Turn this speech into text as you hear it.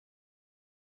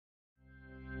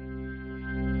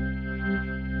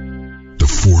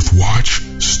Fourth Watch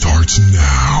starts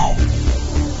now.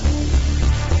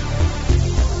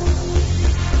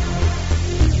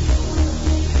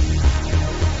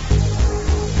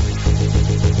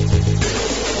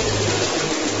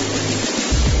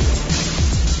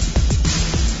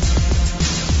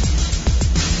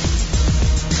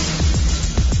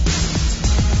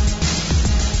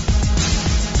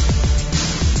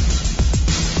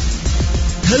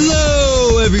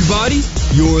 Hello, everybody.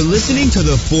 You're listening to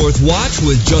The Fourth Watch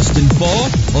with Justen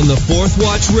on the Fourth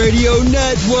Watch Radio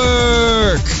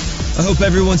Network. I hope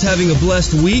everyone's having a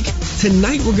blessed week.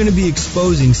 Tonight we're going to be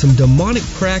exposing some demonic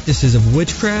practices of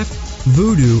witchcraft,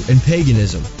 voodoo, and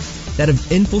paganism that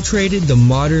have infiltrated the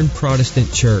modern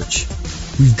Protestant church.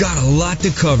 We've got a lot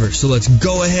to cover, so let's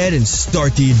go ahead and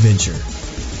start the adventure.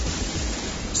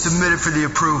 Submitted for the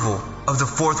approval of the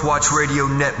Fourth Watch Radio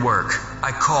Network,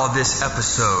 I call this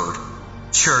episode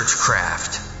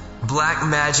Churchcraft, Black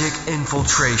Magic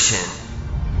Infiltration.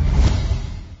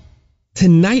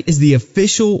 Tonight is the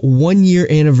official 1-year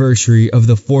anniversary of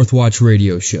the Fourth Watch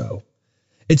Radio show.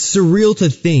 It's surreal to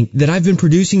think that I've been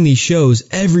producing these shows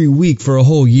every week for a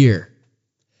whole year.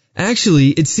 Actually,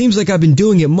 it seems like I've been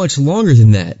doing it much longer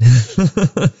than that.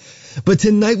 But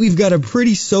tonight we've got a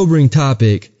pretty sobering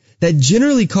topic that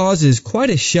generally causes quite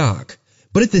a shock,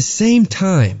 but at the same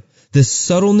time, the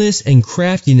subtleness and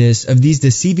craftiness of these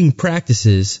deceiving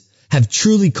practices have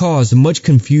truly caused much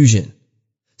confusion.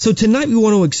 So tonight we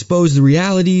want to expose the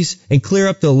realities and clear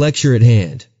up the lecture at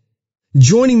hand.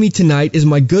 Joining me tonight is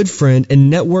my good friend and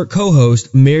network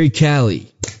co-host, Mary Cali.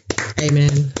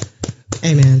 Amen.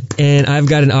 Amen. And I've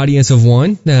got an audience of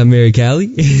one, Mary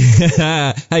Cali.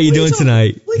 How you doing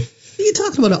tonight? You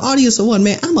talking about an audience of one,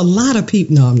 man? I'm a lot of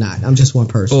people. No, I'm not. I'm just one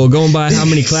person. Well, going by how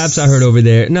many claps I heard over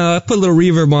there. No, I put a little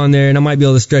reverb on there, and I might be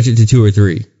able to stretch it to 2 or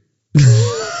 3.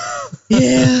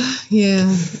 Yeah.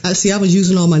 I see. I was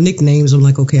using all my nicknames. I'm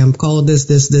like, okay, I'm called this.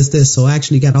 So I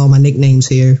actually got all my nicknames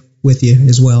here with you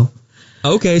as well.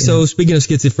 Okay, so speaking of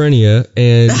schizophrenia,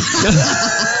 and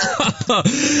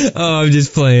oh, I'm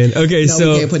just playing. Okay, no,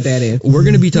 so we can't put that in. We're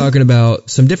going to be talking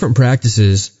about some different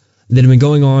practices that have been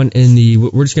going on in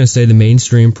we're just going to say the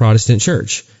mainstream Protestant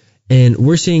church. And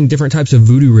we're seeing different types of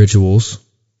voodoo rituals,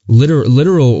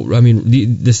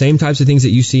 the same types of things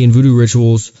that you see in voodoo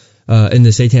rituals, in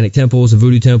the satanic temples, the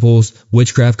voodoo temples,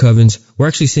 witchcraft covens. We're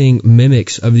actually seeing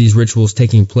mimics of these rituals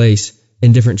taking place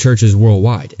in different churches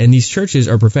worldwide. And these churches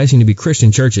are professing to be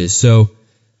Christian churches. So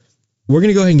we're going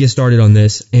to go ahead and get started on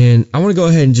this. And I want to go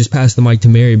ahead and just pass the mic to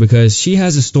Mary because she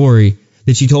has a story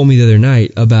that she told me the other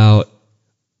night about.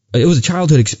 It was a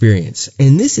childhood experience,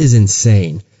 and this is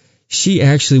insane. She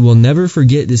actually will never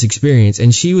forget this experience,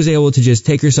 and she was able to just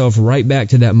take herself right back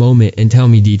to that moment and tell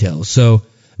me details. So,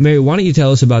 Mary, why don't you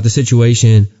tell us about the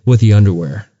situation with the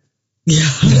underwear? Yeah.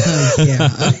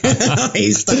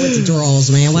 You start with the draws,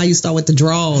 man. Why you start with the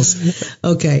draws?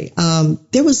 Okay.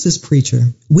 There was this preacher.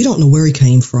 We don't know where he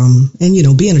came from.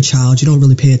 And, being a child, you don't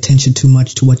really pay attention too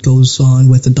much to what goes on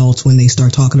with adults when they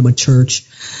start talking about church.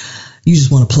 You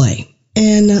just want to play.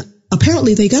 And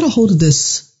apparently they got a hold of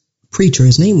this preacher.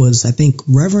 His name was, I think,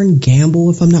 Reverend Gamble,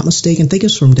 if I'm not mistaken. I think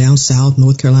it's from down south,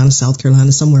 North Carolina, South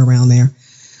Carolina, somewhere around there.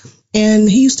 And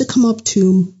he used to come up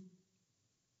to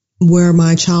where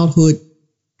my childhood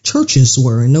churches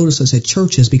were. And notice I said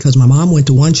churches because my mom went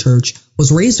to one church,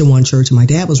 was raised in one church, and my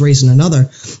dad was raised in another.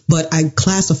 But I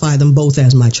classify them both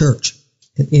as my church.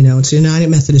 It's a United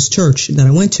Methodist Church that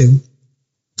I went to.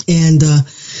 And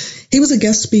he was a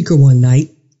guest speaker one night.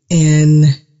 And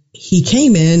he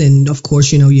came in, and of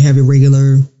course, you have your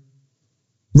regular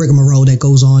rigmarole that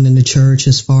goes on in the church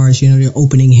as far as, the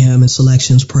opening hymn and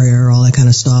selections, prayer, all that kind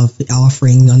of stuff,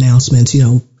 offering announcements,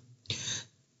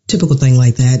 typical thing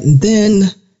like that. And then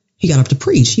he got up to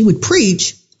preach. He would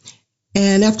preach,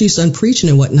 and after he's done preaching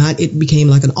and whatnot, it became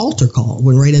like an altar call,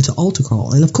 went right into altar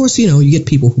call. And of course, you get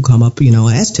people who come up,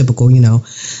 as typical,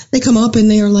 they come up and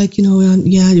they are like,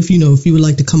 if you would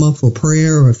like to come up for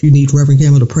prayer, or if you need Reverend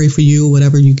Campbell to pray for you,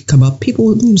 whatever, you can come up.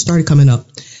 People started coming up.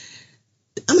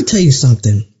 I'm going to tell you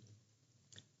something.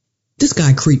 This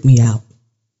guy creeped me out.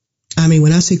 I mean,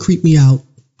 when I say creep me out,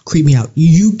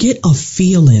 you get a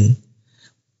feeling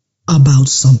about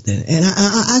something. And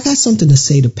I got something to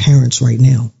say to parents right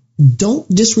now. Don't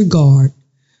disregard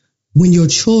when your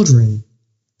children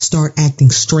start acting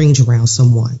strange around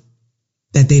someone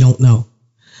that they don't know.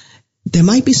 There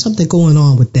might be something going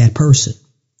on with that person,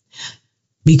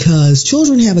 because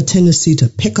children have a tendency to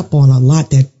pick up on a lot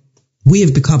that we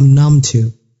have become numb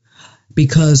to,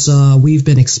 because we've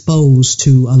been exposed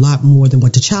to a lot more than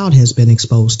what the child has been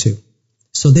exposed to.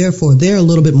 So therefore, they're a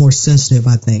little bit more sensitive,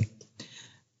 I think.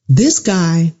 This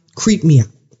guy creeped me out.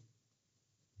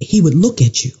 he would look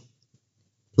at you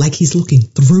like he's looking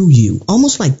through you,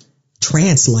 almost like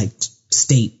trance-like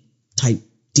state type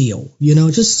deal,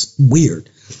 just weird.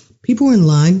 People were in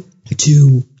line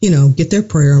to, get their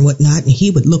prayer and whatnot, and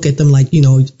he would look at them like,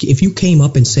 if you came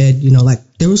up and said, like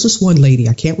there was this one lady,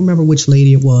 I can't remember which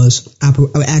lady it was.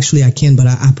 Actually, I can, but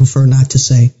I prefer not to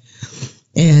say.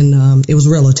 And it was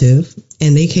relative,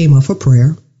 and they came up for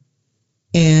prayer.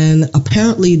 And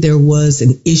apparently there was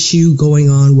an issue going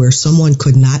on where someone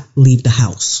could not leave the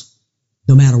house,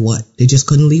 no matter what. They just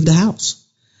couldn't leave the house.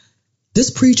 This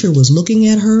preacher was looking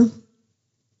at her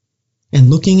and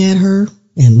looking at her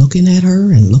and looking at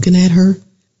her and looking at her.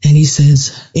 And he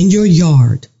says, in your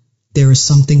yard, there is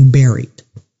something buried.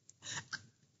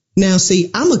 Now, see,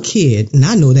 I'm a kid and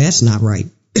I know that's not right.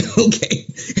 Okay.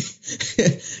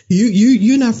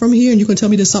 You're not from here and you can tell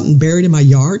me there's something buried in my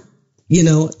yard?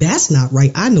 That's not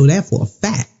right. I know that for a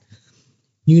fact.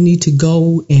 You need to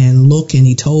go and look. And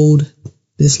he told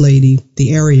this lady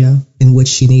the area in which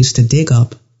she needs to dig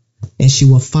up, and she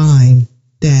will find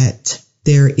that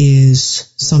there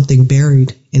is something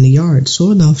buried in the yard.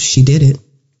 Sure enough, she did it.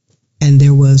 And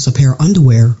there was a pair of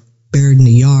underwear buried in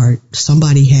the yard.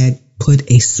 Somebody had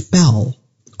put a spell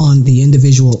on the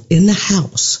individual in the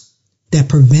house that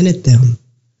prevented them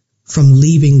from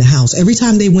leaving the house. Every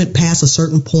time they went past a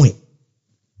certain point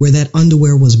where that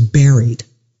underwear was buried,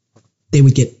 they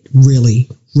would get really,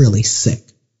 really sick.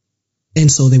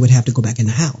 And so they would have to go back in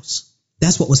the house.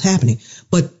 That's what was happening.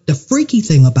 But the freaky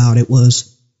thing about it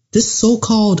was this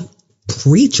so-called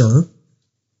preacher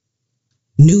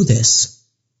knew this.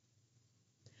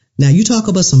 Now you talk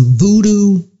about some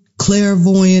voodoo,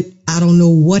 clairvoyant, I don't know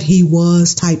what he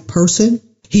was type person.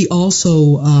 He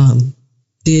also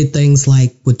did things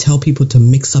like would tell people to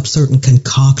mix up certain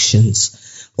concoctions.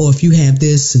 Or if you have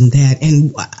this and that.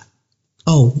 And,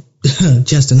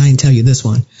 Justin, I didn't tell you this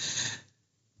one.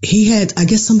 I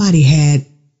guess somebody had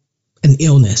an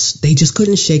illness. They just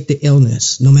couldn't shake the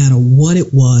illness, no matter what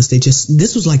it was.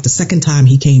 This was like the second time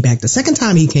he came back. The second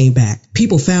time he came back,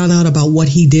 people found out about what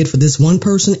he did for this one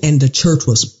person, and the church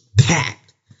was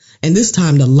packed. And this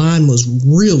time the line was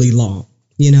really long,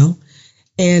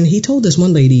 And he told this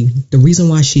one lady the reason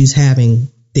why she's having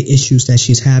the issues that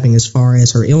she's having as far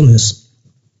as her illness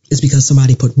is because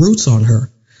somebody put roots on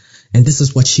her. And this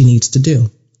is what she needs to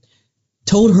do.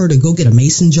 Told her to go get a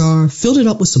mason jar, filled it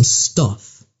up with some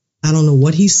stuff. I don't know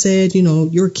what he said.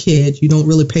 You're a kid. You don't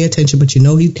really pay attention, but you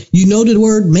know the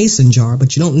word mason jar,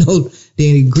 but you don't know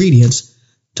the ingredients.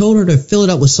 Told her to fill it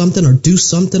up with something or do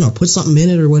something or put something in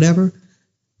it or whatever.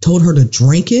 Told her to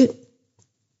drink it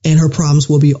and her problems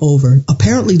will be over.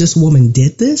 Apparently this woman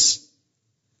did this.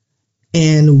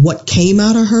 And what came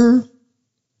out of her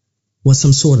was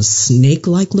some sort of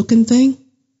snake-like looking thing.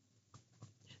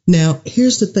 Now,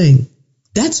 here's the thing.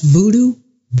 That's voodoo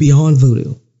beyond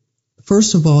voodoo.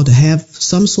 First of all, to have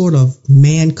some sort of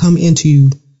man come into you,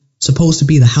 supposed to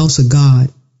be the house of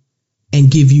God,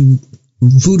 and give you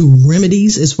voodoo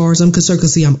remedies as far as I'm concerned.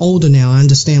 Because, see, I'm older now. I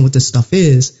understand what this stuff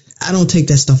is. I don't take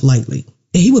that stuff lightly.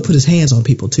 And he would put his hands on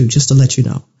people, too, just to let you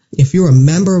know. If you're a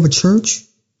member of a church,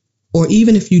 or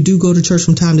even if you do go to church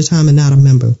from time to time and not a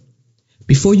member,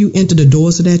 before you enter the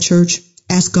doors of that church,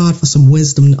 ask God for some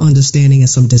wisdom, understanding, and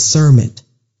some discernment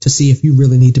to see if you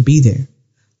really need to be there,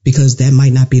 because that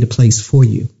might not be the place for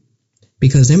you,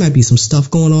 because there might be some stuff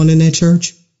going on in that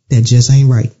church that just ain't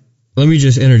right. Let me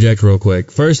just interject real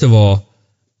quick. First of all,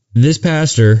 this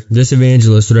pastor, this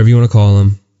evangelist, whatever you want to call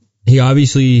him, he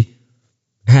obviously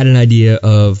had an idea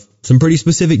of some pretty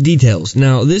specific details.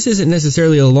 Now, this isn't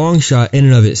necessarily a long shot in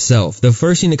and of itself. The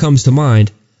first thing that comes to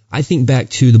mind, I think back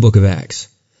to the book of Acts.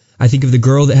 I think of the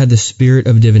girl that had the spirit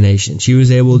of divination. She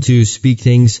was able to speak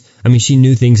things. She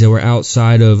knew things that were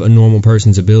outside of a normal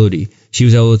person's ability. She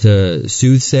was able to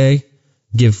soothsay,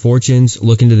 give fortunes,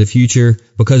 look into the future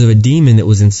because of a demon that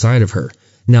was inside of her.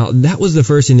 Now, that was the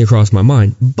first thing that crossed my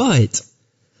mind. But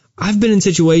I've been in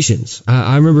situations.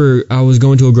 I remember I was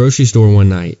going to a grocery store one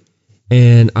night,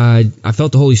 and I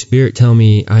felt the Holy Spirit tell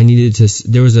me I needed to.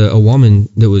 There was a woman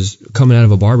that was coming out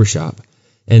of a barbershop,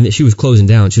 and she was closing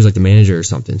down. She was like the manager or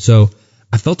something. So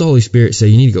I felt the Holy Spirit say,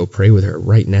 you need to go pray with her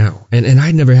right now. And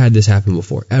I'd never had this happen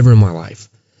before, ever in my life.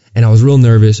 And I was real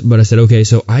nervous, but I said, okay.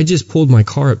 So I just pulled my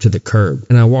car up to the curb,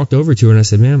 and I walked over to her, and I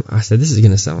said, ma'am, this is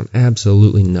going to sound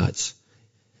absolutely nuts.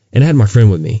 And I had my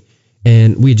friend with me,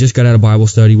 and we had just got out of Bible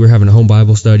study. We were having a home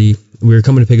Bible study. We were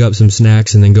coming to pick up some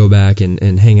snacks and then go back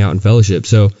and hang out and fellowship.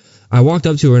 So I walked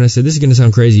up to her, and I said, this is going to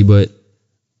sound crazy, but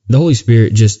the Holy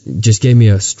Spirit just gave me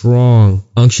a strong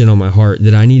unction on my heart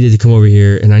that I needed to come over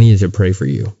here and I needed to pray for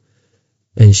you.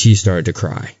 And she started to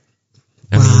cry.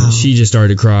 I mean, she just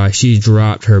started to cry. She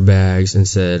dropped her bags and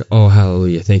said, "Oh,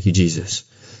 hallelujah. Thank you, Jesus."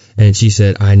 And she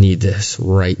said, "I need this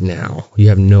right now. You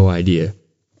have no idea."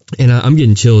 And I'm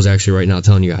getting chills actually right now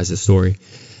telling you guys this story.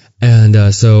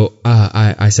 And so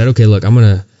I said, "Okay, look, I'm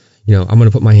going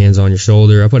to put my hands on your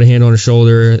shoulder." I put a hand on her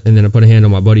shoulder, and then I put a hand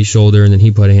on my buddy's shoulder, and then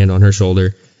he put a hand on her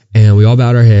shoulder. And we all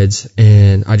bowed our heads,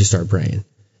 and I just started praying.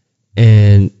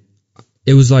 And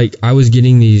it was like I was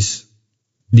getting these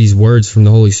words from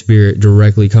the Holy Spirit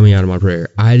directly coming out of my prayer.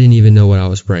 I didn't even know what I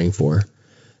was praying for.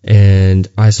 And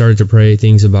I started to pray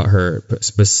things about her,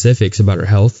 specifics about her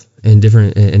health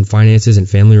and finances and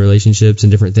family relationships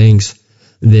and different things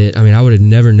that, I mean, I would have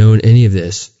never known any of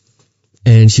this.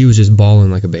 And she was just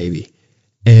bawling like a baby.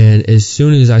 And as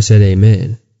soon as I said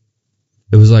amen,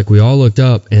 it was like we all looked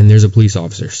up and there's a police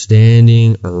officer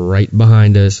standing right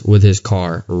behind us with his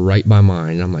car right by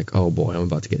mine. And I'm like, oh boy, I'm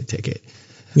about to get a ticket.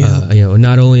 Yeah.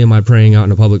 Not only am I praying out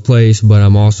in a public place, but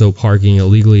I'm also parking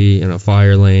illegally in a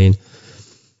fire lane.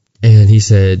 And he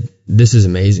said, "This is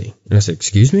amazing." And I said,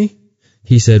 "Excuse me?"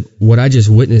 He said, "What I just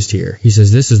witnessed here," he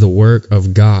says, "this is the work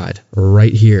of God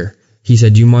right here." He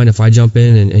said, "Do you mind if I jump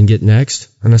in and get next?"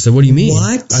 And I said, "What do you mean?"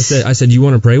 What? I said, "You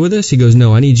want to pray with us?" He goes,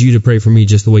 "No, I need you to pray for me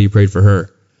just the way you prayed for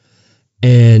her."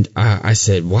 And I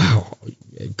said, "Wow,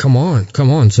 come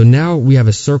on. So now we have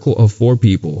a circle of 4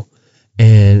 people.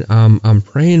 And I'm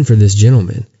praying for this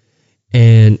gentleman,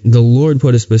 and the Lord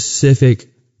put a specific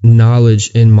knowledge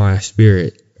in my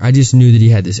spirit. I just knew that he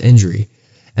had this injury.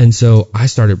 And so I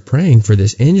started praying for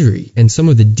this injury and some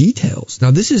of the details.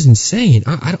 Now, this is insane.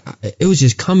 It was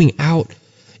just coming out.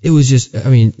 It was just, I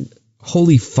mean,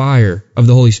 holy fire of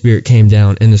the Holy Spirit came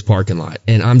down in this parking lot.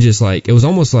 And I'm just like, it was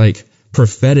almost like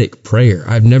prophetic prayer.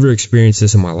 I've never experienced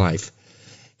this in my life.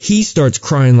 He starts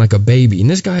crying like a baby. And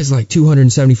this guy's like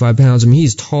 275 pounds. I mean,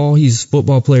 he's tall. He's a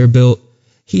football player built.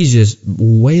 He's just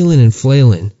wailing and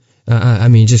flailing. I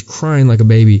mean, just crying like a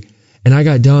baby. And I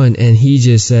got done, and he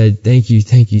just said, "Thank you,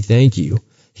 thank you, thank you."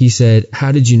 He said,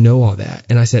 "How did you know all that?"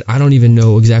 And I said, "I don't even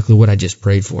know exactly what I just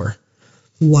prayed for."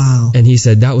 Wow. And he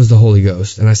said, "That was the Holy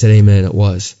Ghost." And I said, "Amen, it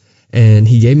was." And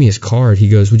he gave me his card. He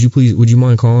goes, would you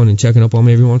mind calling and checking up on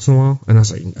me every once in a while? And I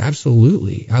was like,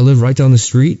 "Absolutely. I live right down the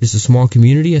street. It's a small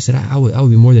community." I said, I would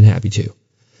be more than happy to.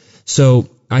 So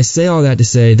I say all that to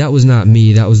say that was not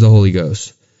me. That was the Holy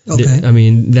Ghost. Okay. I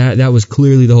mean, that was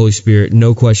clearly the Holy Spirit.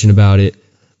 No question about it.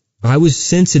 I was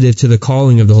sensitive to the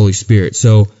calling of the Holy Spirit.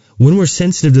 So when we're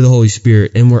sensitive to the Holy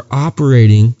Spirit and we're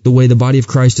operating the way the body of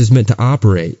Christ is meant to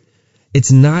operate,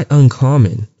 it's not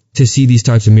uncommon to see these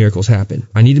types of miracles happen.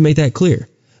 I need to make that clear.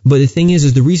 But the thing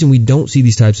is the reason we don't see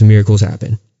these types of miracles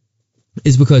happen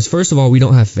is because, first of all, we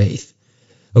don't have faith.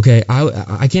 Okay,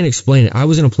 I can't explain it. I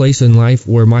was in a place in life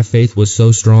where my faith was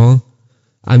so strong.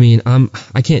 I mean,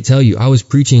 I can't tell you. I was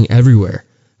preaching everywhere.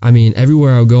 I mean,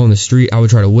 everywhere I would go on the street, I would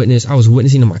try to witness. I was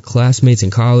witnessing to my classmates in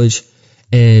college,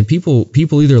 and people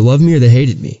either loved me or they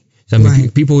hated me. So, I mean,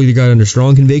 right. People either got under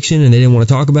strong conviction and they didn't want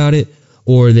to talk about it,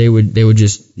 or they would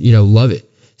just, love it.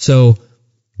 So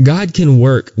God can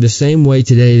work the same way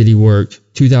today that he worked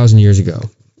 2,000 years ago.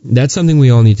 That's something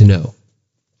we all need to know.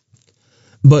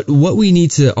 But what we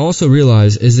need to also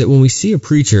realize is that when we see a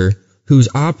preacher who's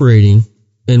operating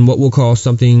in what we'll call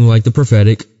something like the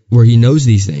prophetic, where he knows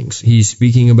these things, he's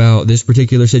speaking about this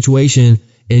particular situation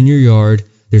in your yard,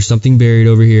 there's something buried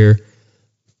over here,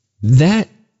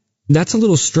 that's a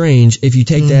little strange if you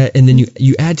take that and then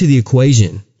you add to the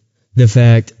equation the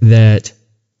fact that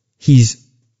he's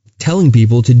telling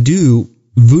people to do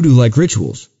voodoo-like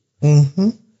rituals. Mm-hmm.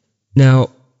 Now,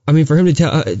 I mean, for him to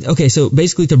tell, okay, so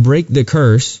basically to break the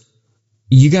curse,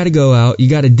 you got to go out, you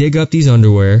got to dig up these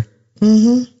underwear,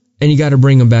 and you got to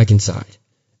bring them back inside.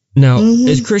 Now,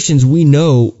 as Christians, we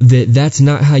know that that's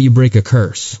not how you break a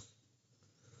curse.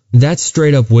 That's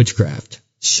straight up witchcraft.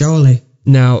 Surely.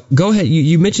 Now, go ahead.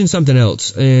 You mentioned something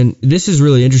else, and this is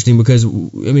really interesting because, I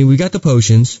mean, we got the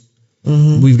potions,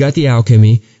 we've got the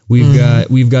alchemy, we've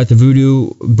got the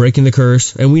voodoo breaking the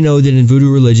curse, and we know that in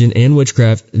voodoo religion and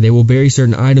witchcraft, they will bury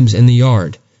certain items in the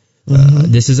yard.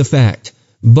 This is a fact.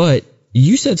 But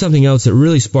you said something else that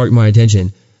really sparked my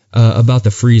attention about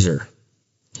the freezer.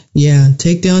 Yeah,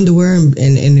 take the underwear, and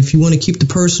if you want to keep the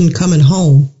person coming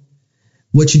home,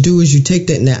 what you do is you take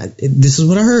that. Now, this is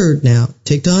what I heard. Now,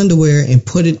 take the underwear and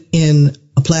put it in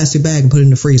a plastic bag and put it in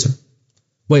the freezer.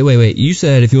 Wait. You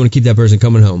said if you want to keep that person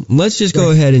coming home. Let's just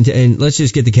go ahead and let's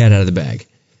just get the cat out of the bag.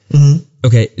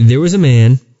 Okay, there was a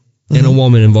man and a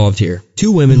woman involved here.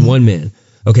 2 women, 1 man.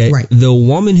 Okay, right. The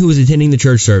woman who was attending the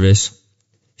church service,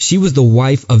 she was the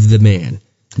wife of the man.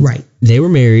 Right. They were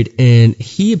married, and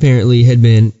he apparently had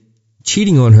been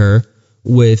cheating on her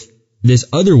with this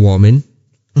other woman.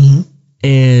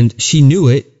 and she knew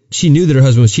it. She knew that her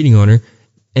husband was cheating on her.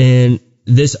 And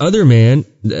this other man,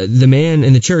 the man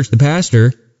in the church, the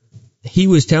pastor, he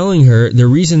was telling her the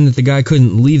reason that the guy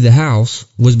couldn't leave the house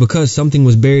was because something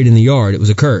was buried in the yard. It was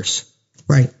a curse.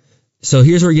 Right. So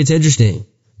here's where it gets interesting.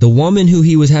 The woman who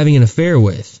he was having an affair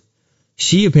with,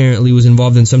 she apparently was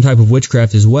involved in some type of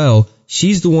witchcraft as well.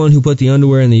 She's the one who put the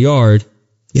underwear in the yard.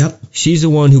 Yep. She's the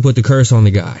one who put the curse on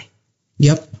the guy.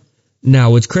 Yep.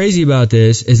 Now, what's crazy about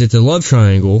this is it's a love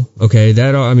triangle. Okay,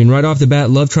 right off the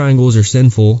bat, love triangles are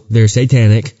sinful. They're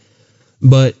satanic.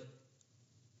 But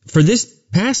for this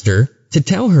pastor to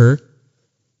tell her,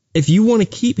 if you want to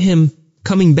keep him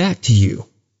coming back to you,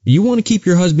 you want to keep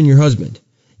your husband,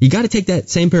 you got to take that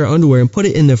same pair of underwear and put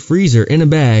it in the freezer in a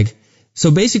bag.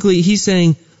 So basically, he's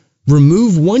saying,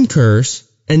 remove one curse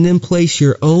and then place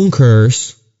your own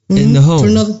curse in the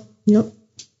home. Yep.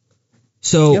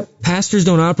 So pastors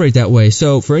don't operate that way.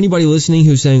 So for anybody listening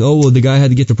who's saying, oh, well, the guy had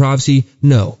the gift of prophecy,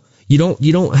 no. You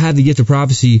don't have the gift of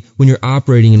prophecy when you're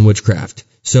operating in witchcraft.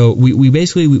 So we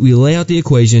basically lay out the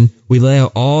equation, we lay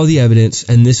out all the evidence,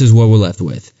 and this is what we're left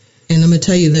with. And I'm going to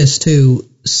tell you this too,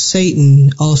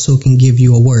 Satan also can give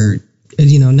you a word.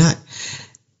 Not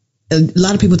a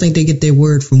lot of people think they get their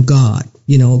word from God.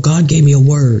 God gave me a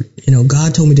word.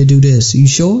 God told me to do this. You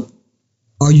sure?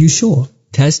 Are you sure?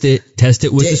 Test it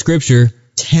with the scripture.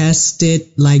 Test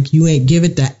it like you ain't give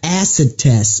it the acid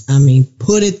test. I mean,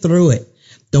 put it through it.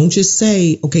 Don't just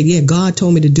say, okay, yeah, God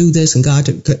told me to do this and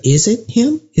is it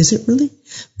him? Is it really?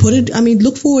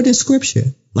 Look for it in scripture.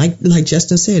 Like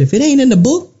Justin said, if it ain't in the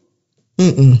book,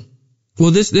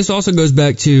 Well, this also goes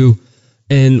back to,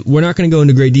 and we're not going to go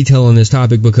into great detail on this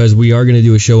topic because we are going to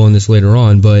do a show on this later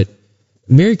on, but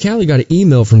Mary Cali got an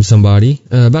email from somebody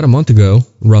about a month ago,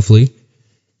 roughly,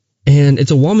 and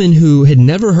it's a woman who had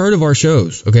never heard of our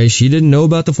shows, okay? She didn't know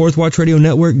about the Fourth Watch Radio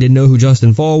Network, didn't know who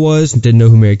Justen Fall was, didn't know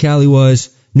who Mary Cali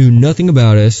was, knew nothing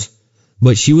about us,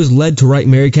 but she was led to write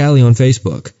Mary Cali on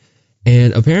Facebook.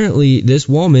 And apparently this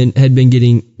woman had been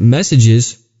getting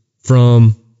messages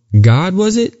from God,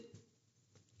 was it?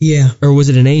 Yeah. Or was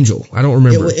it an angel? I don't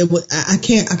remember. I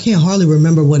can't hardly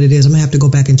remember what it is. I'm going to have to go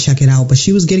back and check it out. But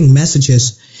she was getting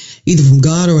messages either from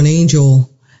God or an angel.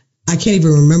 I can't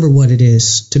even remember what it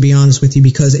is, to be honest with you,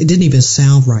 because it didn't even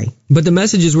sound right. But the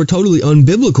messages were totally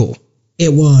unbiblical.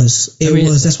 It was.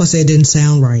 That's why I say it didn't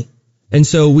sound right. And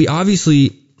so we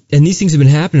obviously, and these things have been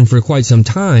happening for quite some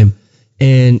time,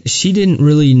 and she didn't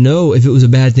really know if it was a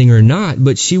bad thing or not,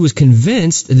 but she was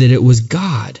convinced that it was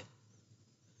God.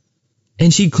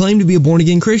 And she claimed to be a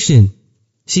born-again Christian.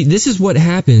 See, this is what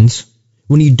happens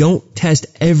when you don't test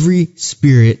every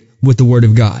spirit with the Word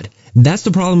of God. That's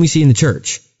the problem we see in the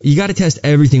church. You got to test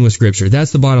everything with Scripture.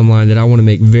 That's the bottom line that I want to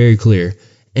make very clear.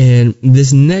 And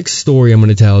this next story I'm going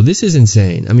to tell, this is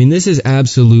insane. I mean, this is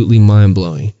absolutely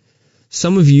mind-blowing.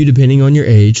 Some of you, depending on your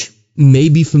age, may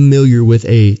be familiar with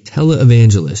a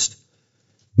televangelist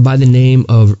by the name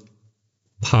of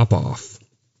Popoff.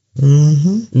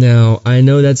 Mm-hmm. Now, I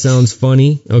know that sounds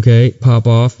funny. Okay,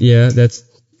 Popoff. Yeah,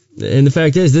 and the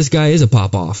fact is, this guy is a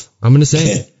Popoff. I'm going to say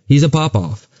it. He's a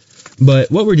Popoff.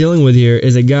 But what we're dealing with here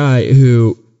is a guy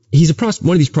who, he's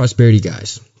one of these prosperity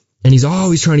guys. And he's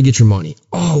always trying to get your money.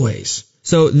 Always.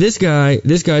 So this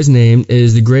guy's name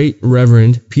is the Great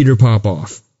Reverend Peter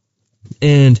Popoff.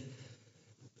 And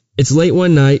it's late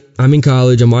one night. I'm in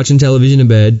college. I'm watching television in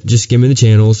bed, just skimming the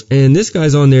channels. And this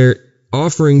guy's on there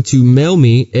offering to mail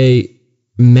me a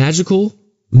magical,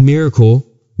 miracle,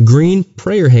 green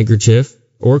prayer handkerchief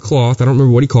or cloth. I don't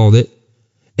remember what he called it.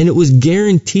 And it was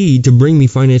guaranteed to bring me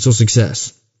financial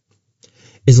success.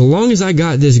 As long as I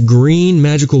got this green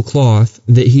magical cloth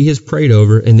that he has prayed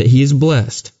over and that he is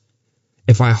blessed,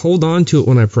 if I hold on to it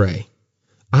when I pray,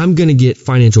 I'm going to get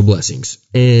financial blessings.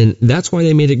 And that's why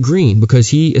they made it green, because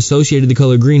he associated the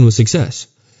color green with success.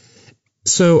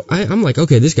 So I'm like,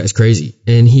 okay, this guy's crazy.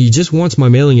 And he just wants my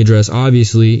mailing address,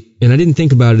 obviously. And I didn't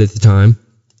think about it at the time.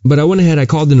 But I went ahead, I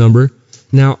called the number.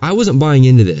 Now, I wasn't buying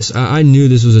into this. I knew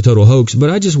this was a total hoax, but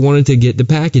I just wanted to get the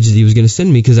package that he was going to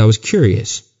send me because I was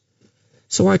curious.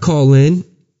 So I call in,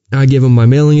 I give him my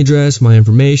mailing address, my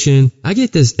information. I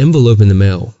get this envelope in the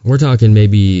mail. We're talking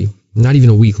maybe not even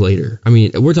a week later. I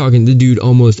mean, we're talking the dude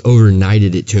almost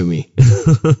overnighted it to me.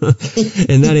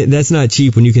 And that's not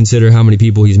cheap when you consider how many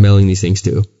people he's mailing these things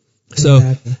to. So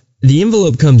exactly. The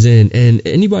envelope comes in, and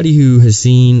anybody who has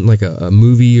seen like a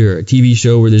movie or a TV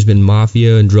show where there's been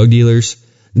mafia and drug dealers,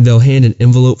 they'll hand an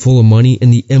envelope full of money,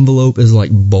 and the envelope is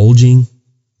like bulging.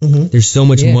 Mm-hmm. There's so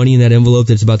much money in that envelope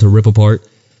that it's about to rip apart.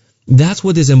 That's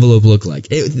what this envelope looked like.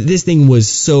 This thing was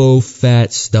so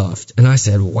fat stuffed. And I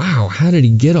said, wow, how did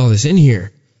he get all this in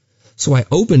here? So I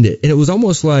opened it, and it was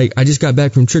almost like I just got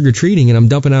back from trick-or-treating, and I'm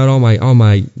dumping out all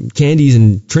my candies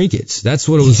and trinkets. That's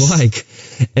what it was like.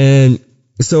 And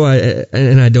so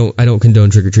I don't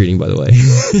condone trick-or-treating, by the way.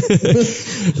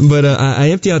 But I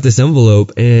empty out this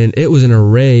envelope, and it was an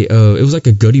array of, it was like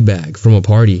a goodie bag from a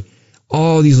party.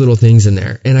 All these little things in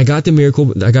there. And I got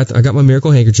I got my miracle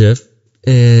handkerchief,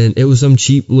 and it was some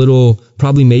cheap little,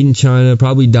 probably made in China,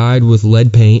 probably dyed with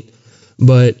lead paint.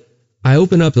 But I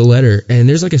open up the letter, and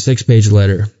there's like a 6-page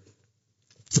letter.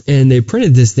 And they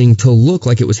printed this thing to look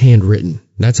like it was handwritten.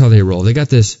 That's how they roll. They got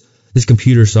this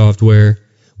computer software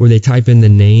where they type in the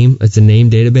name. It's a name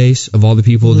database of all the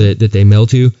people that they mail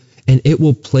to. And it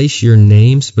will place your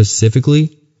name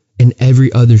specifically in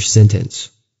every other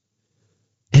sentence.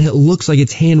 And it looks like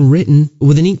it's handwritten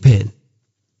with an ink pen.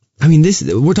 I mean,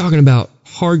 we're talking about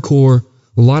hardcore.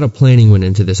 A lot of planning went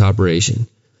into this operation.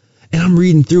 And I'm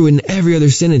reading through, and every other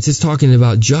sentence it's talking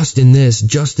about Justin this,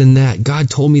 Justin that. God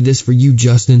told me this for you,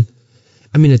 Justin.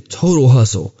 I mean, a total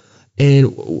hustle.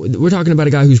 And we're talking about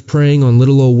a guy who's preying on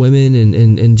little old women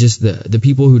and just the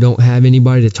people who don't have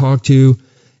anybody to talk to,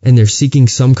 and they're seeking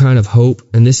some kind of hope.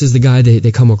 And this is the guy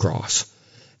they come across.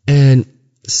 And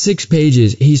 6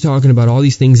 pages, he's talking about all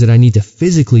these things that I need to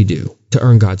physically do to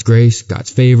earn God's grace, God's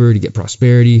favor, to get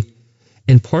prosperity.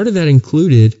 And part of that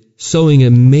included sowing a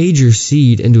major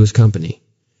seed into his company.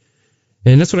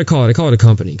 And that's what I call it. I call it a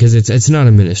company because it's not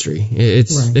a ministry.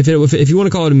 It's right. If you want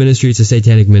to call it a ministry, it's a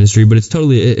satanic ministry, but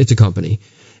it's a company.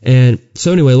 And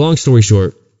so anyway, long story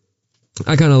short,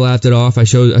 I kind of laughed it off. I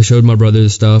showed my brother the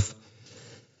stuff.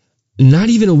 Not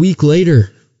even a week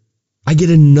later, I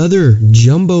get another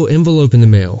jumbo envelope in the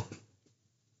mail.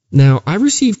 Now, I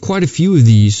received quite a few of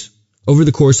these over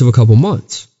the course of a couple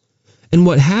months. And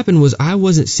what happened was I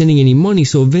wasn't sending any money,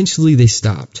 so eventually they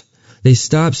stopped. They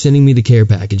stopped sending me the care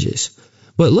packages.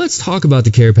 But let's talk about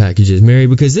the care packages, Mary,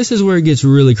 because this is where it gets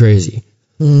really crazy.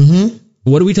 Mm-hmm.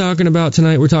 What are we talking about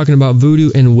tonight? We're talking about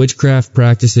voodoo and witchcraft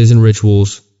practices and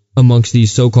rituals amongst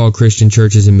these so-called Christian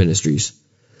churches and ministries.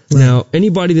 Right. Now,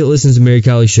 anybody that listens to Mary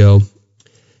Cali's show,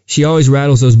 she always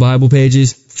rattles those Bible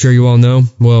pages. I'm sure you all know.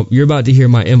 Well, you're about to hear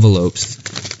my envelopes.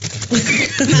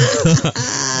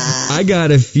 I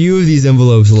got a few of these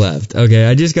envelopes left. Okay,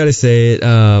 I just got to say it.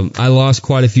 I lost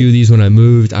quite a few of these when I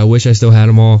moved. I wish I still had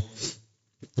them all.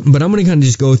 But I'm going to kind of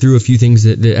just go through a few things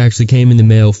that actually came in the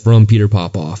mail from Peter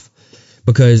Popoff.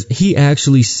 Because he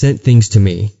actually sent things to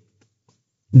me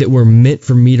that were meant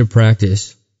for me to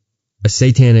practice a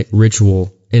satanic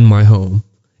ritual in my home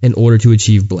in order to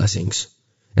achieve blessings.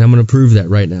 And I'm going to prove that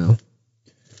right now.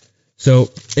 So,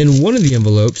 in one of the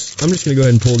envelopes, I'm just going to go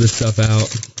ahead and pull this stuff out.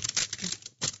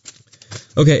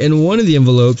 Okay, in one of the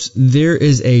envelopes, there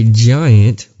is a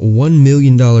giant $1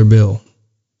 million bill.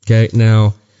 Okay,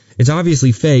 now, it's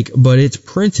obviously fake, but it's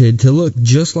printed to look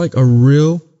just like a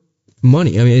real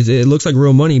money. I mean, it looks like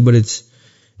real money, but it's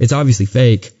obviously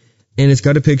fake. And it's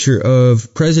got a picture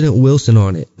of President Wilson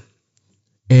on it.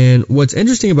 And what's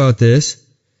interesting about this,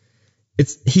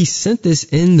 he sent this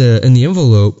in the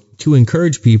envelope to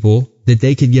encourage people that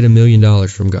they could get $1 million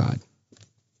from God.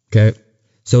 Okay?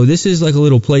 So this is like a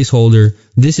little placeholder.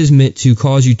 This is meant to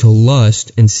cause you to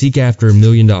lust and seek after $1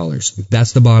 million.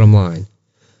 That's the bottom line.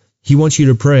 He wants you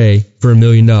to pray for $1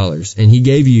 million. And he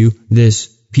gave you this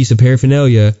piece of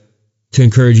paraphernalia to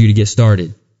encourage you to get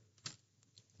started.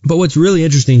 But what's really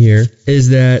interesting here is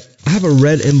that I have a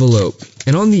red envelope.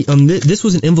 And this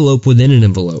was an envelope within an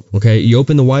envelope. Okay? You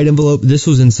open the white envelope, this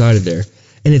was inside of there.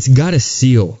 And it's got a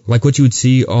seal, like what you would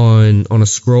see on a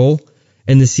scroll.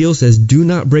 And the seal says, "Do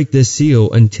not break this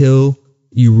seal until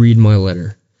you read my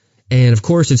letter." And of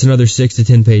course, it's another 6 to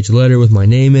 10 page letter with my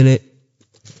name in it.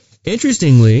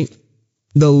 Interestingly,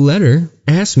 the letter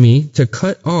asked me to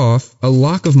cut off a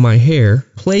lock of my hair.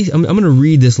 I'm going to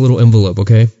read this little envelope,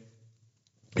 okay?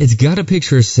 It's got a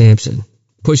picture of Samson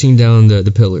pushing down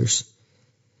the pillars.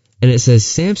 And it says,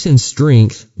 "Samson's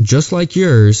strength, just like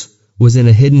yours, was in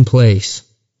a hidden place.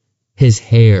 His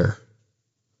hair."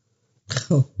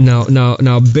 Oh.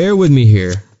 Now, bear with me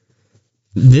here.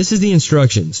 This is the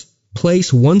instructions.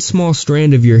 Place one small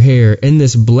strand of your hair in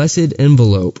this blessed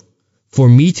envelope for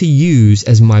me to use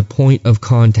as my point of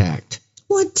contact.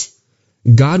 What?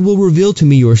 God will reveal to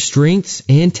me your strengths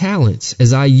and talents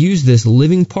as I use this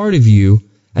living part of you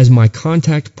as my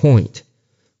contact point.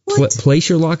 What? Place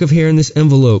your lock of hair in this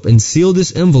envelope and seal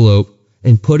this envelope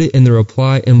and put it in the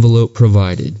reply envelope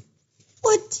provided.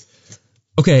 What?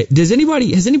 Okay, has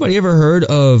anybody ever heard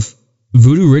of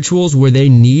voodoo rituals where they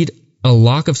need a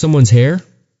lock of someone's hair?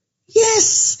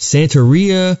 Yes.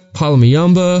 Santeria,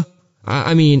 Palomayamba.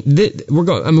 I mean,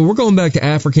 we're going back to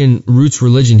African roots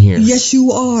religion here. Yes,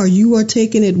 you are. You are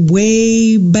taking it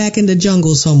way back in the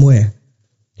jungle somewhere.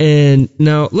 And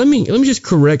now let me just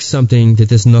correct something that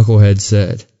this knucklehead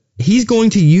said. He's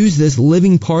going to use this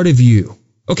living part of you.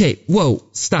 Okay, whoa,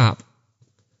 stop.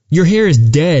 Your hair is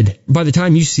dead. By the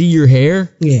time you see your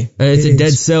hair, it's a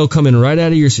dead cell coming right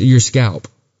out of your scalp.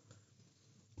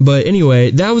 But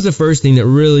anyway, that was the first thing that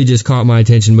really just caught my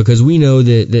attention, because we know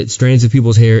that strands of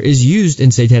people's hair is used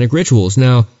in satanic rituals.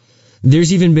 Now,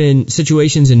 there's even been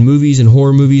situations in movies and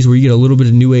horror movies where you get a little bit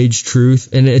of New Age truth.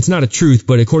 And it's not a truth,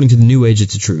 but according to the New Age,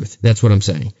 it's a truth. That's what I'm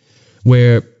saying.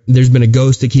 Where there's been a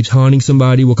ghost that keeps haunting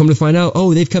somebody. We'll come to find out,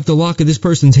 they've kept a lock of this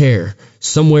person's hair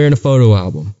somewhere in a photo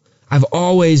album. I've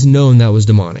always known that was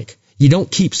demonic. You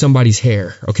don't keep somebody's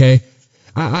hair, okay?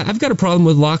 I've got a problem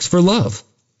with locks for love.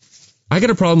 I got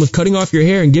a problem with cutting off your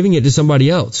hair and giving it to somebody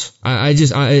else.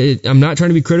 I'm not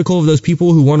trying to be critical of those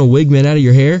people who want a wig made out of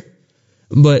your hair,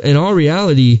 but in all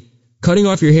reality, cutting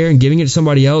off your hair and giving it to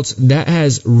somebody else, that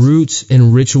has roots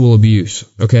in ritual abuse,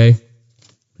 okay?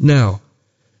 Now,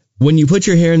 when you put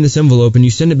your hair in this envelope and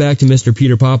you send it back to Mr.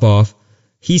 Peter Popoff,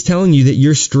 he's telling you that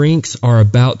your strengths are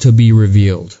about to be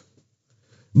revealed.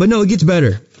 But no, it gets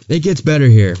better. It gets better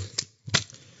here.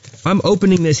 I'm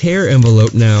opening this hair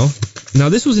envelope now. Now,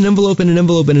 this was an envelope and an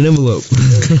envelope and an envelope.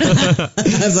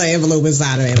 That's an envelope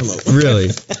inside an envelope. Really?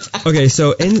 Okay,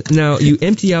 so now you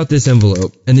empty out this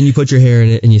envelope, and then you put your hair in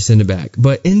it and you send it back.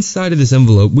 But inside of this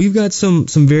envelope, we've got some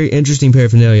very interesting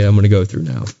paraphernalia I'm going to go through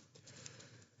now.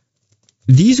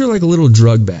 These are like little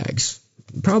drug bags.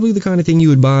 Probably the kind of thing you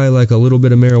would buy like a little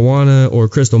bit of marijuana or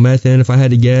crystal meth in, if I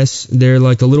had to guess. They're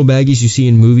like the little baggies you see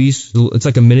in movies. It's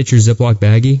like a miniature Ziploc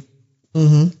baggie.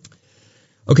 Mm-hmm.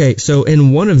 Okay, so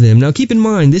in one of them, now keep in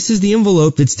mind, this is the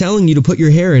envelope that's telling you to put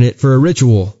your hair in it for a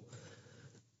ritual.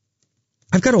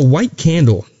 I've got a white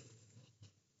candle.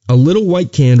 A little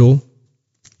white candle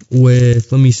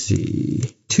with, let me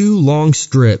see, 2 long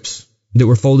strips that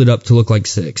were folded up to look like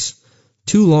 6.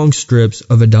 2 long strips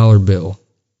of a dollar bill.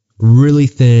 Really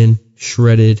thin,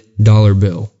 shredded dollar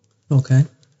bill. Okay.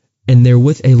 And they're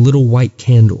with a little white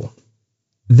candle.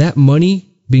 That money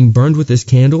being burned with this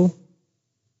candle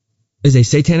is a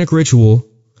satanic ritual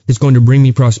that's going to bring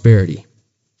me prosperity.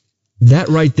 That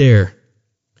right there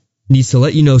needs to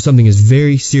let you know something is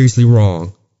very seriously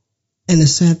wrong. And the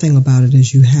sad thing about it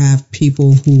is you have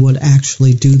people who would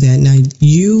actually do that. Now,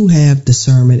 you have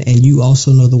discernment and you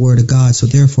also know the word of God, so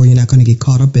therefore you're not going to get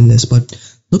caught up in this. But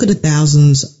look at the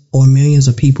thousands or millions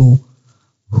of people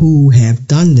who have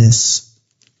done this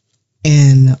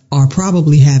and are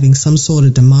probably having some sort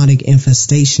of demonic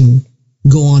infestation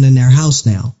go on in their house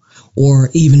now, or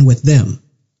even with them.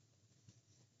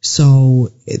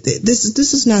 So this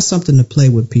is not something to play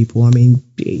with, people. I mean,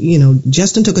 you know,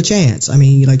 Justin took a chance. I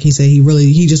mean, like he said,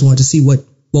 he just wanted to see what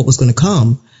was going to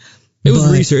come. It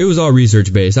was research. It was all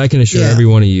research based. I can assure every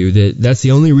one of you that's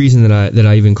the only reason that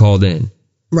I even called in.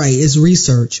 Right, it's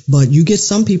research. But you get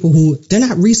some people who they're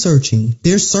not researching;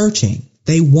 they're searching.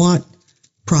 They want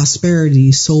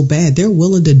prosperity so bad they're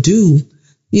willing to do.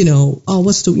 You know,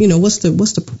 it's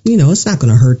not going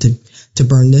to hurt to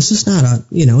burn this. It's not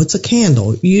it's a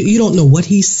candle. You don't know what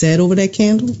he said over that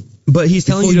candle. But he's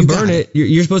telling you to burn it.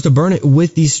 You're supposed to burn it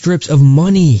with these strips of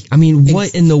money. I mean,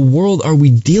 what in the world are we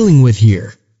dealing with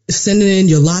here? Sending in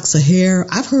your locks of hair.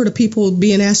 I've heard of people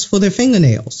being asked for their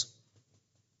fingernails.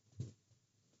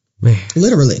 Man.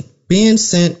 Literally.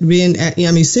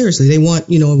 Seriously, they want,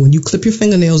 when you clip your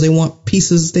fingernails, they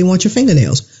want your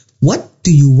fingernails. What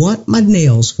do you want my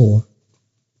nails for?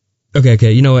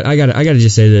 Okay. You know what? I gotta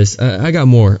just say this. I got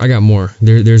more.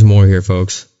 There's more here,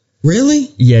 folks.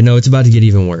 Really? Yeah, no, it's about to get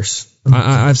even worse. Okay.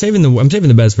 I'm saving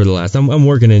the best for the last. I'm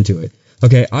working into it.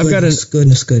 Okay,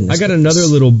 goodness. I got another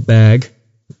little bag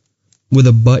with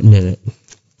a button in it.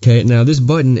 Okay, now this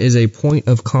button is a point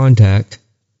of contact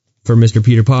for Mr.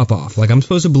 Peter Popoff. Like, I'm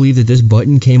supposed to believe that this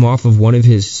button came off of one of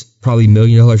his probably $1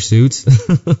 million suits.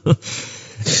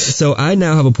 So I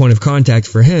now have a point of contact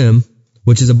for him,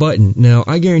 which is a button. Now,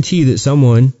 I guarantee that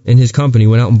someone in his company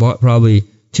went out and bought probably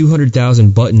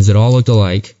 200,000 buttons that all looked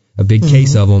alike, a big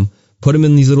case of them, put them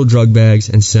in these little drug bags,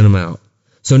 and sent them out.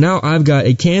 So now I've got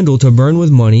a candle to burn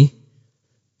with money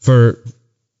for...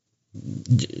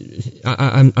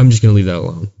 I'm just going to leave that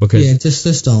alone. Because,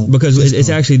 just don't. Because it's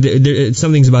actually...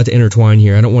 something's about to intertwine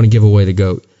here. I don't want to give away the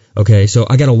goat. Okay, so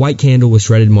I got a white candle with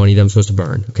shredded money that I'm supposed to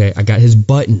burn. Okay, I got his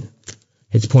button.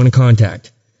 It's point of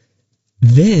contact.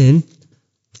 Then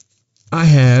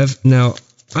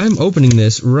I'm opening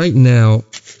this right now.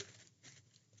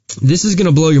 This is going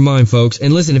to blow your mind, folks.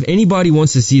 And listen, if anybody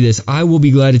wants to see this, I will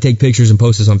be glad to take pictures and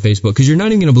post this on Facebook, because you're not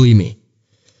even going to believe me.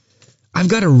 I've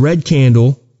got a red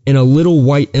candle in a little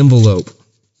white envelope.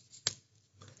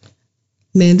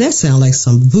 Man, that sounds like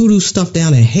some voodoo stuff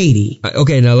down in Haiti.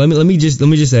 Okay, now let me just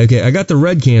say, okay, I got the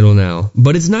red candle now,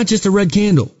 but it's not just a red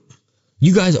candle.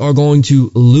 You guys are going to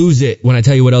lose it when I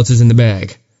tell you what else is in the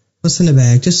bag. What's in the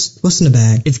bag? What's in the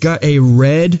bag? It's got a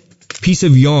red piece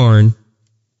of yarn,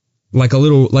 like a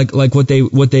little, like what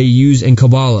they use in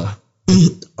Kabbalah.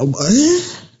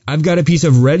 What? I've got a piece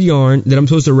of red yarn that I'm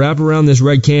supposed to wrap around this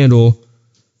red candle.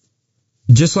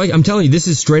 Just like, I'm telling you, this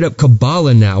is straight up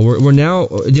Kabbalah now. We're now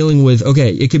dealing with,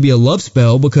 okay, it could be a love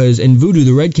spell because in voodoo,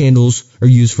 the red candles are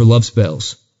used for love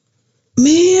spells.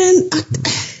 Man,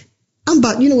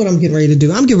 you know what I'm getting ready to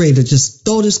do? I'm getting ready to just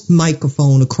throw this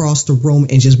microphone across the room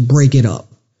and just break it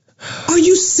up. Are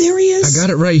you serious? I got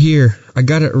it right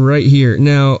here.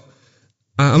 Now,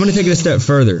 I'm going to take it a step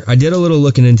further. I did a little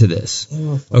looking into this.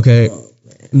 Okay.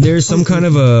 There's some kind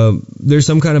of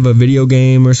a video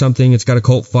game or something. It's got a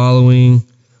cult following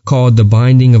called The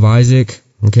Binding of Isaac.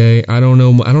 Okay. I don't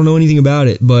know anything about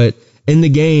it, but in the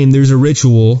game, there's a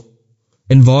ritual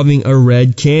involving a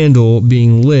red candle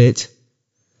being lit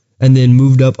and then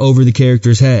moved up over the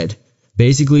character's head.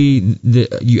 Basically,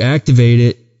 you activate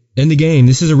it in the game.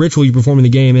 This is a ritual you perform in the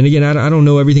game. And again, I don't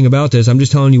know everything about this. I'm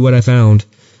just telling you what I found.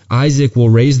 Isaac will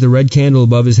raise the red candle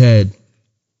above his head.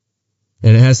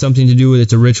 And it has something to do with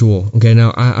it's a ritual. Okay,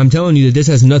 now I'm telling you that this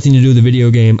has nothing to do with the video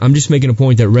game. I'm just making a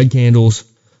point that red candles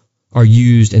are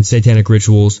used in satanic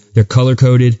rituals. They're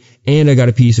color-coded. And I got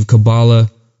a piece of Kabbalah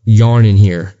yarn in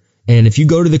here. And if you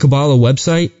go to the Kabbalah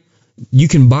website, you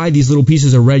can buy these little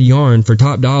pieces of red yarn for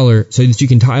top dollar so that you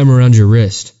can tie them around your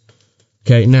wrist.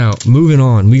 Okay, now, moving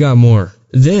on. We got more.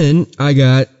 Then I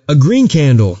got a green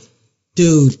candle.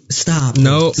 Dude, stop.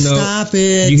 No. Stop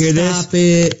it. You hear stop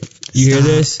this? It. You hear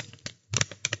this?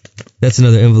 That's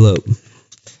another envelope.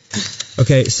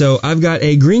 Okay, so I've got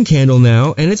a green candle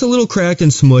now, and it's a little cracked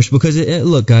and smushed because,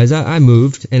 look, guys, I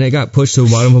moved, and it got pushed to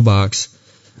the bottom of a box.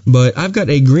 But I've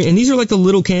got a green, and these are like the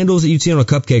little candles that you'd see on a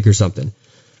cupcake or something.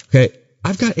 Okay,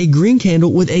 I've got a green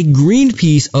candle with a green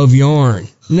piece of yarn.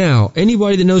 Now,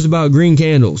 anybody that knows about green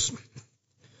candles,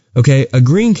 okay, a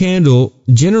green candle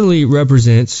generally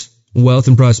represents wealth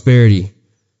and prosperity.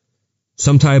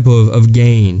 Some type of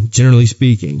gain, generally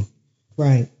speaking.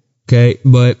 Right. Okay,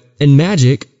 but in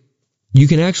magic, you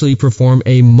can actually perform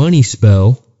a money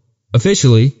spell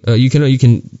officially. You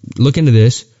can look into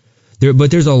this.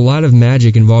 But there's a lot of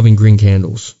magic involving green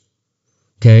candles.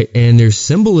 Okay, and there's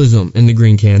symbolism in the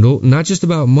green candle, not just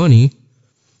about money,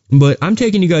 but I'm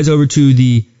taking you guys over to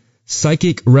the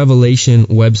Psychic Revelation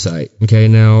website. Okay,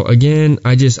 now again,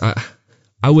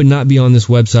 I would not be on this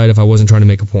website if I wasn't trying to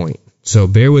make a point. So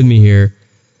bear with me here.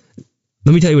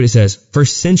 Let me tell you what it says. For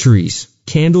centuries,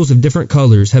 candles of different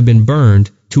colors have been burned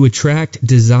to attract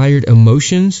desired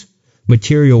emotions,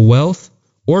 material wealth,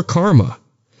 or karma.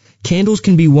 Candles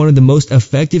can be one of the most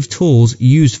effective tools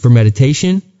used for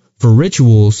meditation, for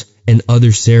rituals, and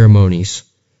other ceremonies.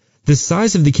 The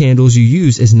size of the candles you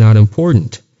use is not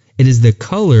important. It is the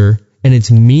color and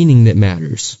its meaning that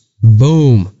matters.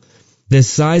 Boom. The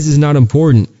size is not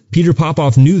important. Peter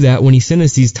Popoff knew that when he sent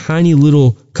us these tiny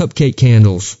little cupcake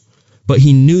candles. But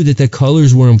he knew that the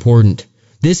colors were important.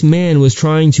 This man was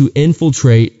trying to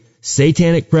infiltrate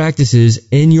satanic practices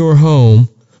in your home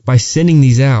by sending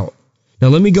these out. Now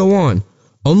let me go on.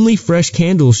 Only fresh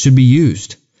candles should be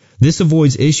used. This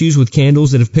avoids issues with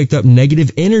candles that have picked up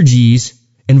negative energies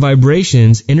and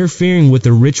vibrations interfering with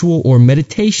the ritual or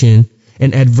meditation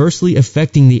and adversely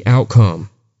affecting the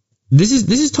outcome. This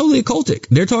is totally occultic.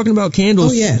 They're talking about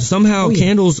candles. Oh, yeah.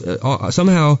 Candles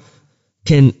somehow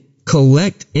can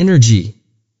collect energy.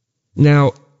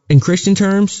 Now, in Christian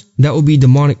terms, that would be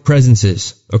demonic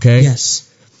presences, okay?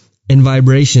 Yes. And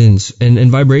vibrations.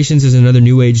 And vibrations is another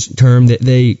new age term that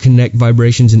they connect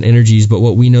vibrations and energies, but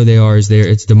what we know they are is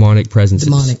it's demonic presences.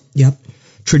 Demonic, yep.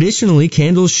 Traditionally,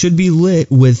 candles should be lit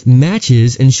with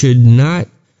matches and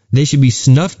they should be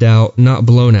snuffed out, not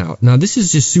blown out. Now, this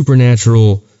is just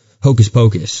supernatural hocus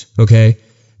pocus, okay?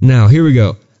 Now, here we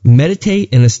go.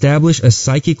 Meditate and establish a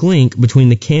psychic link between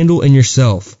the candle and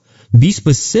yourself. Be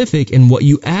specific in what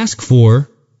you ask for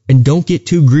and don't get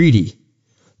too greedy.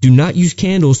 Do not use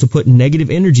candles to put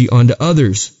negative energy onto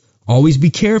others. Always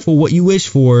be careful what you wish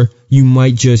for. You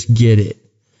might just get it.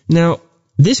 Now,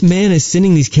 this man is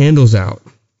sending these candles out.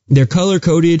 They're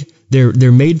color-coded.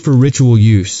 They're made for ritual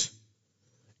use.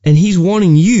 And he's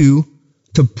wanting you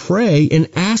to pray and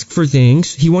ask for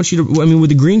things. He wants you to, with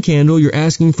the green candle, you're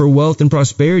asking for wealth and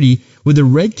prosperity. With the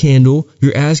red candle,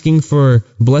 you're asking for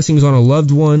blessings on a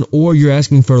loved one, or you're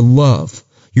asking for love.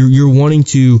 You're wanting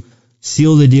to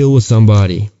seal the deal with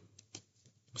somebody.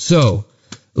 So,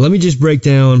 Let me just break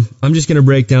down. I'm just going to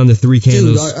break down the 3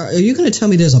 candles. Dude, are you going to tell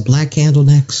me there's a black candle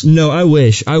next? No, I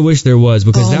wish there was,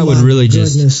 because that would really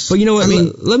goodness. But you know what?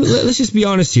 Let's just be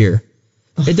honest here.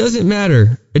 It doesn't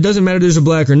matter. It doesn't matter if there's a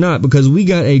black or not, because we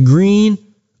got a green,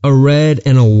 a red,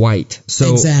 and a white.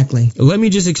 So exactly. Let me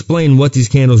just explain what these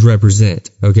candles represent,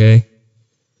 okay?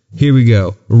 Here we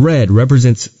go. Red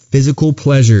represents physical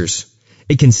pleasures.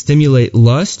 It can stimulate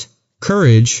lust,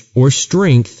 courage, or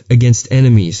strength against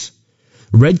enemies.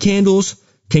 Red candles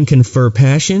can confer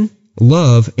passion,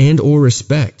 love, and or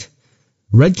respect.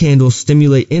 Red candles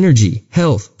stimulate energy,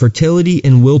 health, fertility,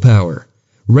 and willpower.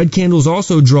 Red candles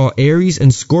also draw Aries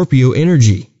and Scorpio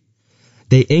energy.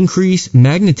 They increase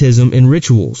magnetism in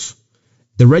rituals.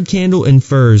 The red candle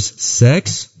infers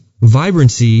sex,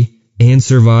 vibrancy, and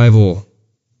survival.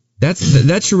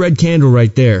 That's your red candle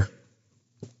right there.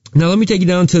 Now let me take you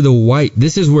down to the white.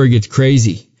 This is where it gets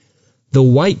crazy. The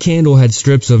white candle had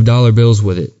strips of dollar bills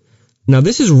with it. Now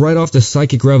this is right off the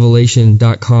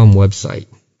psychicrevelation.com website.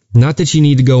 Not that you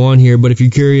need to go on here, but if you're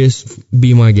curious,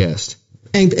 be my guest.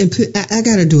 And I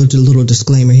got to do a little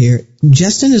disclaimer here.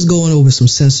 Justin is going over some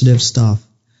sensitive stuff.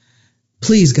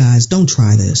 Please, guys, don't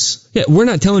try this. Yeah, we're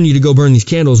not telling you to go burn these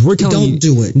candles. We're telling you.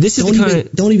 Don't do it. This is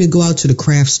don't even go out to the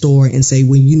craft store and say,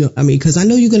 well, because I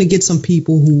know you're going to get some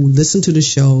people who listen to the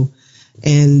show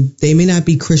and they may not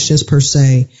be Christians per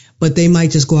se, but they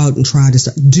might just go out and try this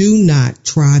stuff. Do not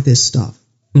try this stuff.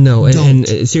 No,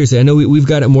 and seriously, I know we've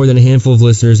got more than a handful of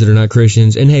listeners that are not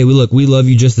Christians. And hey, we love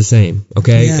you just the same,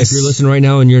 okay? Yes. If you're listening right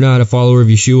now and you're not a follower of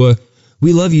Yeshua,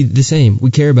 we love you the same. We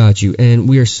care about you, and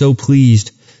we are so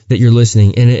pleased that you're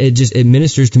listening. And it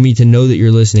ministers to me to know that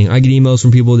you're listening. I get emails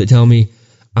from people that tell me,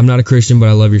 I'm not a Christian, but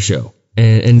I love your show.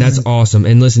 And that's awesome.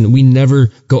 And listen, we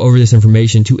never go over this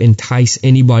information to entice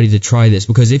anybody to try this,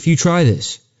 because if you try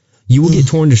this, you will get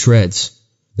torn to shreds.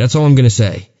 That's all I'm going to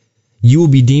say. You will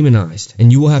be demonized,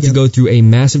 and you will have to go through a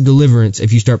massive deliverance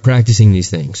if you start practicing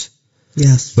these things.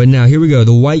 Yes. But now, here we go.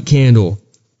 The white candle.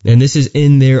 And this is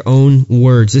in their own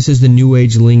words. This is the New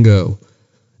Age lingo.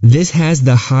 This has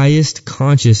the highest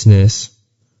consciousness.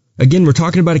 Again, we're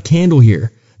talking about a candle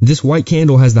here. This white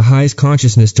candle has the highest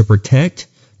consciousness to protect,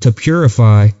 to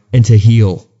purify, and to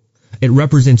heal. It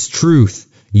represents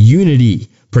truth, unity,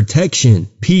 protection,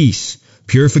 peace,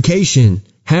 purification,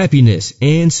 happiness,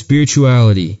 and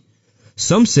spirituality.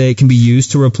 Some say it can be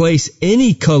used to replace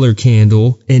any color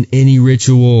candle in any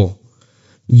ritual.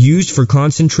 Used for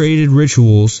concentrated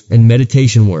rituals and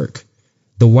meditation work.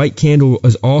 The white candle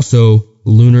is also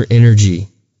lunar energy.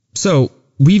 So,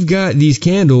 we've got these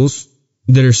candles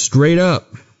that are straight up.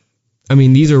 I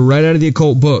mean, these are right out of the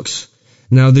occult books.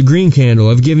 Now, the green candle,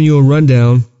 I've given you a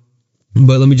rundown,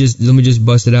 but let me just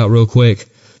bust it out real quick.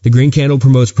 The green candle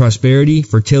promotes prosperity,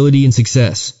 fertility, and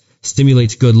success.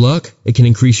 Stimulates good luck. It can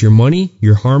increase your money,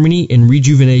 your harmony, and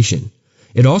rejuvenation.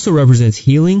 It also represents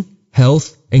healing,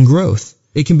 health, and growth.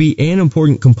 It can be an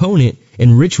important component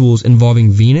in rituals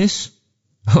involving Venus.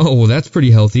 Oh, well, that's pretty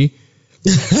healthy.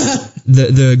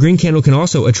 The green candle can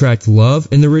also attract love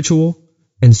in the ritual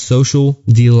and social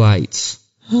delights.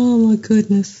 Oh, my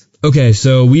goodness. Okay,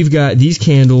 so we've got these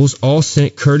candles all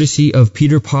sent courtesy of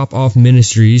Peter Popoff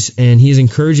Ministries, and he is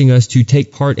encouraging us to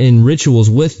take part in rituals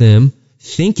with them,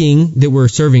 thinking that we're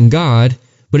serving God,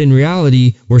 but in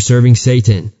reality, we're serving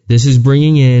Satan. This is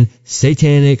bringing in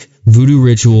satanic voodoo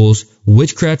rituals,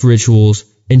 witchcraft rituals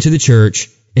into the church,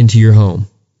 into your home.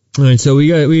 All right, so we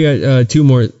got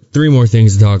three more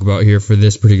things to talk about here for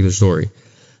this particular story.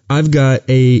 I've got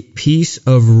a piece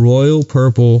of royal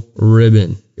purple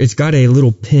ribbon. It's got a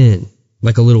little pin,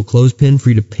 like a little clothespin for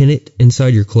you to pin it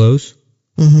inside your clothes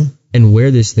and wear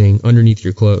this thing underneath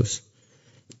your clothes.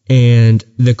 And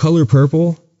the color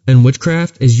purple in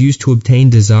witchcraft is used to obtain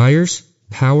desires,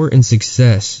 power, and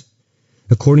success.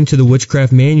 According to the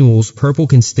witchcraft manuals, purple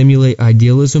can stimulate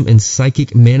idealism and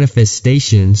psychic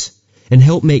manifestations and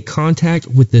help make contact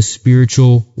with the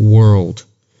spiritual world.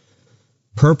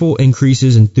 Purple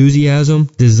increases enthusiasm,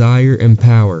 desire, and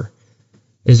power.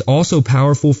 It is also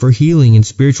powerful for healing and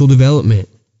spiritual development.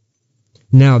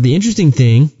 Now, the interesting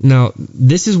thing,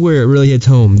 this is where it really hits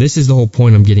home. This is the whole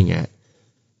point I'm getting at.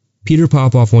 Peter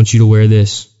Popoff wants you to wear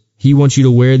this. He wants you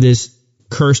to wear this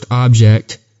cursed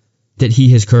object that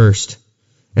he has cursed.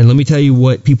 And let me tell you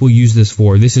what people use this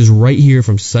for. This is right here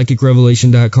from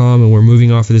psychicrevelation.com, and we're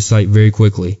moving off of this site very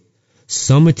quickly.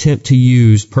 Some attempt to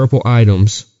use purple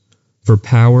items for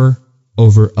power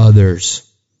over others.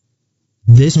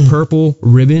 This purple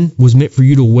ribbon was meant for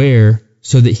you to wear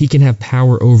so that he can have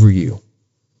power over you.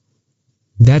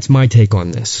 That's my take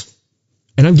on this.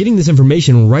 And I'm getting this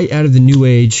information right out of the New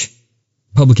Age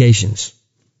publications.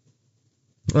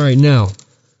 All right, now,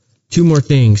 Two more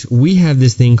things. We have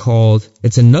this thing called,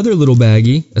 it's another little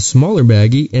baggie, a smaller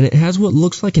baggie, and it has what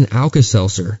looks like an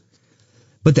Alka-Seltzer.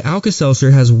 But the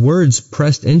Alka-Seltzer has words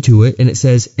pressed into it, and it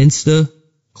says Insta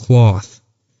Cloth.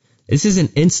 This is an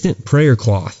instant prayer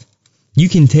cloth. You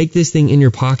can take this thing in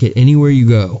your pocket anywhere you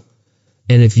go.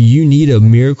 And if you need a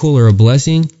miracle or a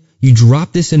blessing, you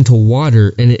drop this into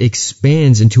water and it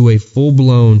expands into a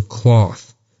full-blown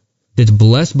cloth that's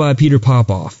blessed by Peter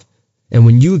Popoff. And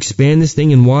when you expand this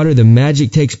thing in water, the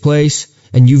magic takes place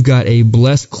and you've got a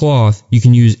blessed cloth you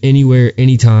can use anywhere,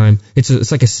 anytime.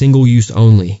 It's like a single use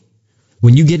only.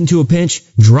 When you get into a pinch,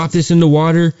 drop this into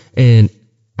water and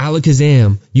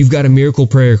alakazam, you've got a miracle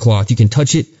prayer cloth. You can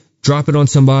touch it, drop it on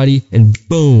somebody, and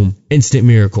boom, instant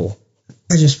miracle.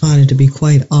 I just find it to be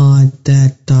quite odd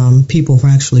that people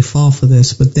actually fall for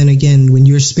this. But then again, when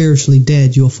you're spiritually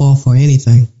dead, you'll fall for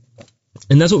anything.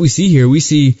 And that's what we see here. We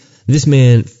see this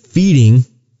man feeding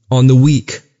on the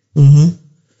weak. Mm-hmm.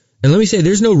 And let me say,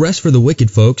 there's no rest for the wicked,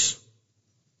 folks.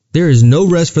 There is no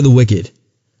rest for the wicked.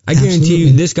 I guarantee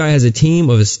you, this guy has a team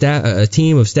of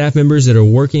staff members that are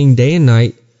working day and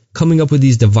night, coming up with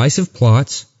these divisive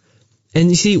plots. And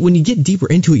you see, when you get deeper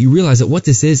into it, you realize that what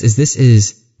this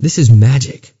is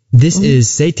magic. This is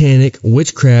satanic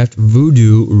witchcraft,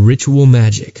 voodoo, ritual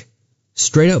magic.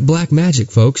 Straight up black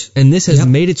magic, folks. And this has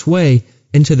made its way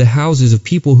into the houses of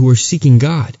people who are seeking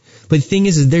God. But the thing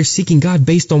is they're seeking God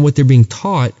based on what they're being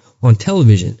taught on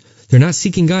television. They're not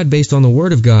seeking God based on the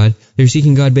Word of God. They're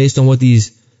seeking God based on what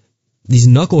these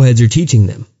knuckleheads are teaching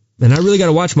them. And I really got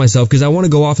to watch myself because I want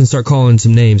to go off and start calling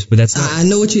some names, but that's not. I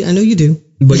know you do.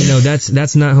 But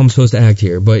that's not how I'm supposed to act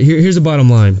here. But here's the bottom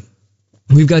line.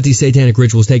 We've got these satanic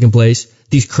rituals taking place.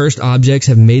 These cursed objects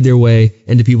have made their way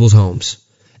into people's homes.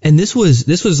 And this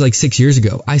was like 6 years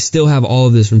ago. I still have all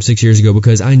of this from 6 years ago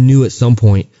because I knew at some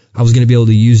point I was going to be able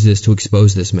to use this to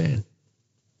expose this man.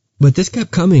 But this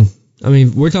kept coming. I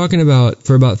mean, we're talking about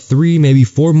for about 3, maybe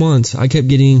 4 months, I kept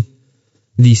getting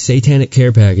these satanic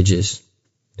care packages.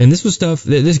 And this was stuff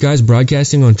that this guy's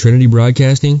broadcasting on Trinity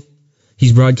Broadcasting.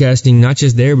 He's broadcasting not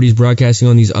just there, but he's broadcasting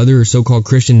on these other so-called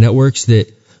Christian networks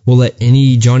that will let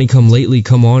any Johnny-come-lately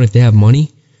come on if they have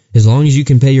money. As long as you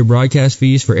can pay your broadcast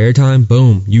fees for airtime,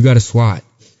 boom, you got a slot.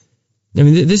 I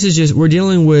mean, this is just, we're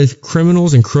dealing with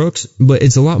criminals and crooks, but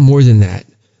it's a lot more than that.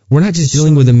 We're not just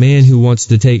dealing with a man who wants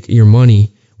to take your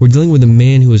money. We're dealing with a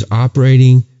man who is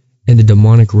operating in the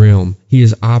demonic realm. He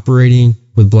is operating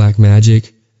with black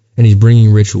magic, and he's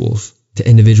bringing rituals to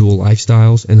individual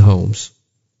lifestyles and homes.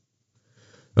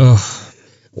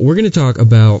 We're going to talk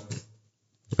about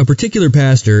a particular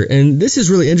pastor, and this is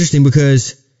really interesting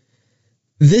because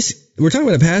we're talking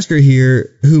about a pastor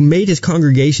here who made his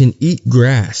congregation eat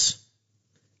grass.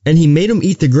 And he made them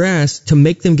eat the grass to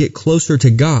make them get closer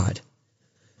to God.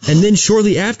 And then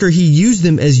shortly after, he used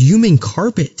them as human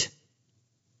carpet.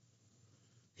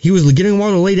 He was getting them all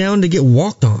to lay down to get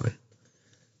walked on.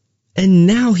 And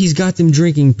now he's got them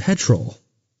drinking petrol.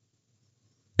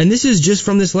 And this is just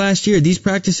from this last year. These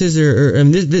practices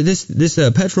this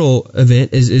petrol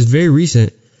event is very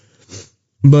recent.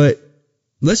 But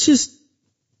let's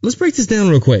break this down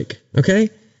real quick,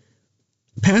 okay?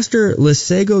 Pastor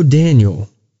Lesego Daniel,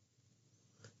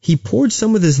 he poured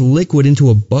some of this liquid into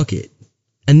a bucket,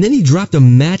 and then he dropped a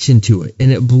match into it,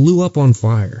 and it blew up on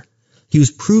fire. He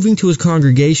was proving to his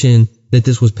congregation that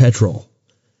this was petrol.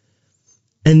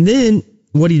 And then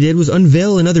what he did was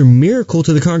unveil another miracle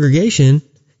to the congregation.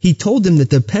 He told them that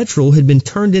the petrol had been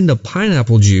turned into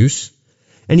pineapple juice,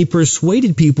 and he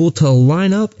persuaded people to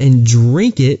line up and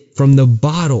drink it from the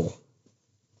bottle.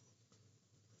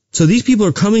 So these people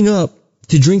are coming up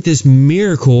to drink this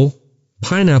miracle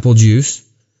pineapple juice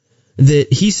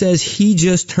that he says he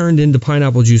just turned into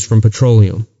pineapple juice from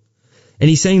petroleum. And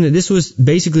he's saying that this was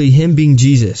basically him being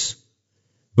Jesus.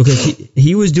 Because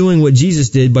he was doing what Jesus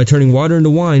did by turning water into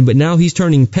wine, but now he's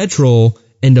turning petrol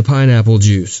into pineapple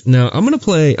juice. Now, I'm going to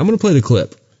play the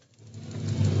clip.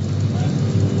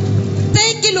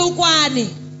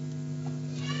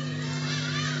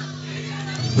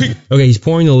 Okay, he's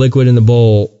pouring the liquid in the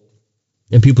bowl,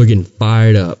 and people are getting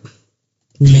fired up.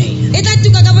 Man.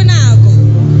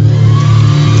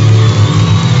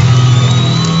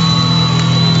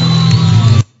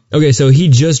 Okay, so he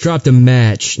just dropped a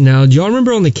match. Now, do y'all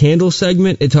remember on the candle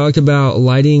segment, it talked about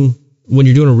lighting, when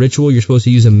you're doing a ritual, you're supposed to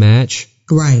use a match?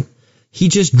 Right. He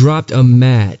just dropped a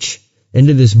match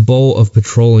into this bowl of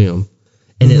petroleum,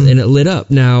 and it lit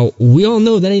up. Now, we all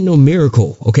know that ain't no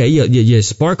miracle, okay?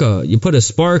 You put a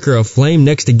spark or a flame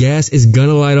next to gas, it's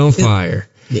gonna light on fire.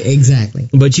 Yeah, exactly.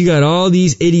 But you got all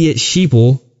these idiot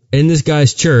sheeple in this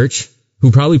guy's church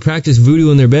who probably practice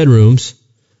voodoo in their bedrooms,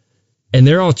 And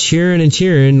they're all cheering and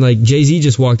cheering like Jay-Z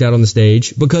just walked out on the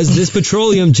stage because this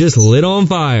petroleum just lit on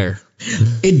fire.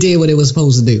 It did what it was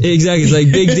supposed to do. Exactly. It's like,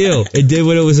 big deal. It did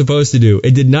what it was supposed to do.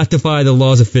 It did not defy the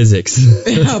laws of physics.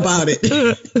 How about it?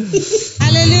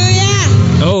 Hallelujah.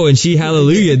 Oh, and she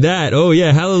hallelujah'd that. Oh,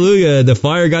 yeah, hallelujah. The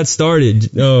fire got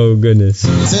started. Oh, goodness.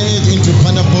 Turn it into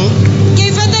pineapple.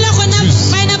 Kay fetola ko ng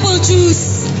pineapple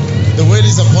juice. The word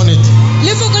is upon it.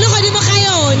 Lefoko le godimo ga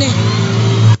yone.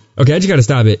 Okay, I just got to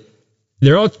stop it.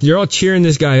 They're all cheering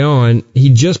this guy on. He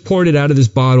just poured it out of this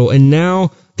bottle, and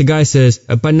now the guy says,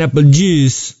 a pineapple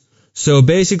juice. So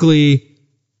basically,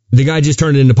 the guy just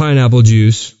turned it into pineapple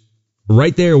juice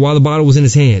right there while the bottle was in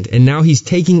his hand. And now he's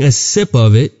taking a sip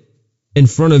of it in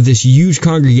front of this huge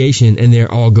congregation, and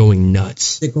they're all going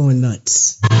nuts. They're going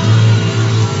nuts.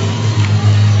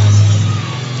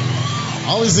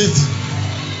 How is it?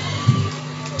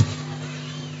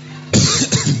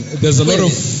 There's a lot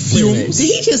of fumes. Did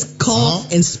he just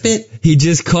cough and spit? He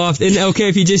just coughed. And okay,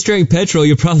 if you just drank petrol,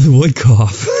 you probably would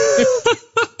cough.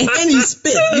 And he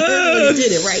spit. You heard when he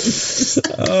did it, right?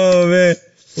 Oh, man.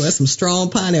 Well, that's some strong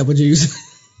pineapple juice.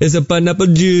 It's a pineapple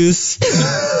juice.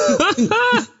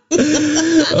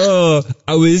 Oh,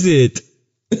 how is it?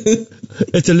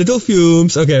 It's a little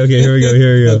fumes. Okay, here we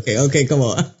go. Okay, come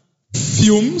on.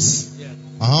 Fumes,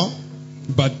 Uh-huh.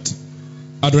 but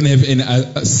I don't have any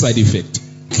side effect.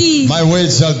 My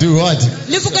words shall do what?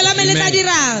 Lefoko la me le tla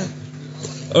dirang.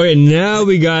 Okay, now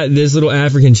we got this little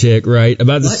African chick, right?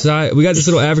 About the size. We got this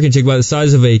little African chick about the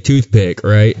size of a toothpick,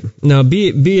 right? Now, be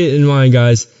it in mind,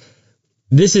 guys.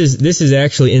 This is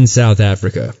actually in South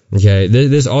Africa. Okay,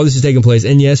 all this is taking place.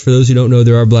 And yes, for those who don't know,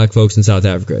 there are black folks in South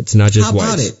Africa. It's not just How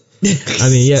about whites.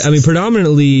 it? I mean,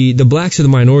 predominantly the blacks are the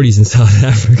minorities in South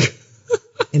Africa.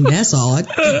 And that's odd.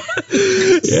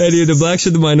 Yeah, dude, the blacks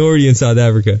are the minority in South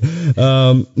Africa.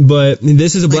 But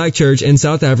this is a black church in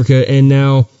South Africa, and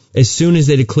now as soon as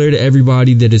they declare to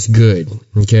everybody that it's good,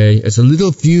 okay, it's a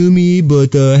little fumey,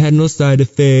 but had no side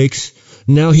effects.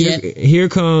 Now here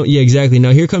comes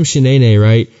Shanae,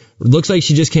 right? Looks like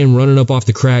she just came running up off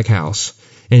the crack house,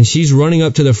 and she's running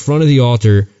up to the front of the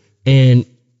altar, and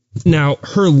now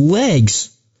her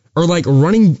legs are like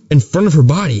running in front of her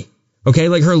body. Okay,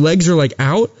 like her legs are like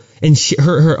out, and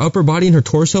her upper body and her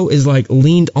torso is like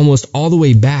leaned almost all the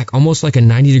way back, almost like a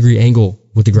 90-degree angle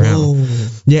with the ground. Whoa.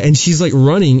 Yeah, and she's like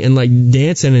running and like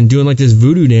dancing and doing like this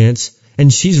voodoo dance,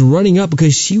 and she's running up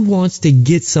because she wants to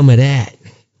get some of that.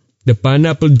 The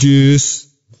pineapple juice.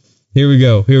 Here we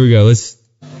go. Let's.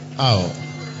 Oh.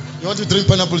 You want to drink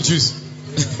pineapple juice?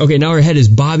 Okay, now her head is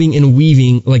bobbing and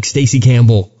weaving like Stacey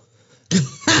Campbell.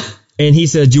 And he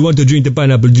says, "Do you want to drink the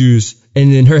pineapple juice?"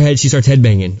 And in her head, she starts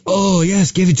headbanging. Oh,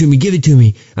 yes, give it to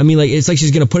me. I mean, like, it's like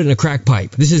she's going to put it in a crack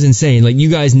pipe. This is insane. Like, you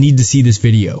guys need to see this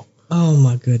video. Oh,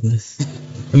 my goodness.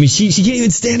 I mean, she can't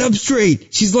even stand up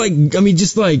straight. She's like,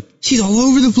 she's all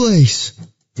over the place.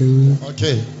 Dude.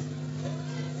 Okay.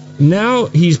 Now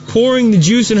he's pouring the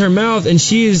juice in her mouth, and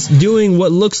she is doing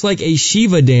what looks like a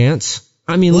Shiva dance.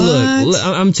 I mean, look,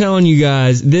 I'm telling you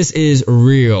guys, this is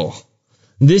real.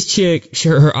 This chick,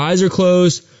 her eyes are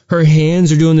closed. Her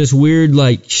hands are doing this weird,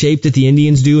 like, shape that the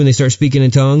Indians do when they start speaking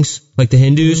in tongues, like the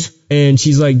Hindus. Mm-hmm. And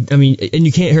she's like, and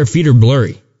you can't, her feet are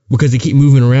blurry because they keep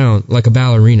moving around like a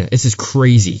ballerina. It's just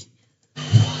crazy.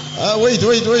 Wait.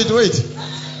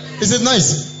 Is it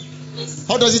nice?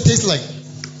 How does it taste like?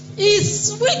 It's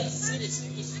sweet.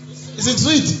 Is it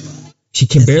sweet? She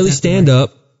can barely stand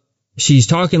up. She's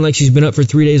talking like she's been up for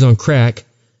 3 days on crack.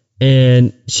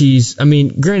 And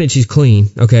granted, she's clean.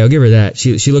 Okay, I'll give her that.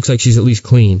 She looks like she's at least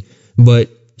clean.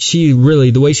 But she really,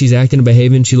 the way she's acting and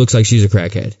behaving, she looks like she's a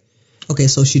crackhead. Okay,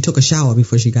 so she took a shower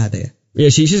before she got there. Yeah,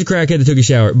 she's a crackhead that took a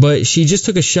shower. But she just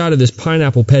took a shot of this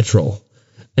pineapple petrol.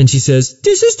 And she says,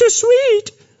 "This is too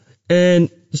sweet." And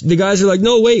the guys are like,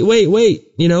 "No, wait.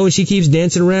 You know, and she keeps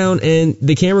dancing around, and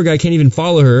the camera guy can't even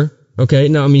follow her. Okay,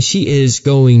 now, she is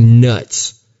going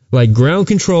nuts. Like ground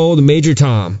control to Major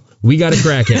Tom. We got a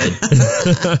crackhead.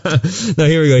 Now,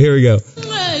 here we go.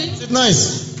 Is it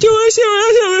nice? Do I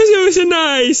see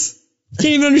nice?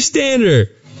 Can't even understand her.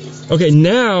 Okay,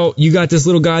 now you got this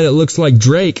little guy that looks like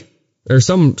Drake or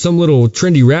some little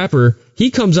trendy rapper. He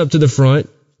comes up to the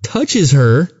front, touches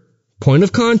her, point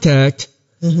of contact,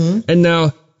 and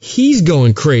now he's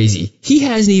going crazy. He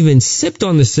hasn't even sipped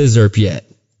on the scissor yet.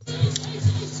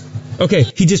 Okay,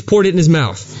 he just poured it in his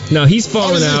mouth. Now he's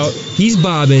falling out. He's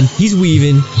bobbing. He's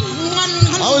weaving.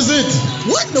 How is it?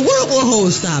 What in the world? Whoa,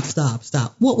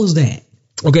 stop. What was that?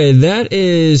 Okay, that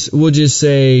is, we'll just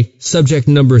say, subject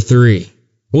number 3.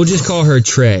 We'll just call her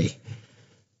Trey.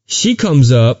 She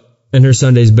comes up in her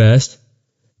Sunday's best,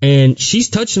 And she's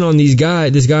touching on this guy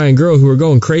and girl who are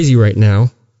going crazy right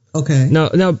now. Okay.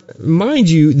 Now, mind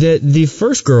you that the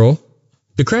first girl,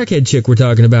 the crackhead chick we're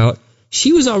talking about,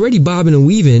 she was already bobbing and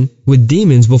weaving with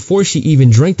demons before she even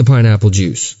drank the pineapple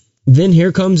juice. Then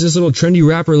here comes this little trendy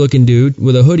rapper looking dude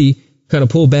with a hoodie kind of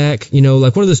pulled back,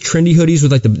 like one of those trendy hoodies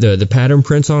with like the pattern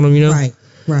prints on them,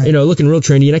 Right. Looking real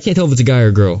trendy. And I can't tell if it's a guy or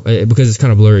a girl because it's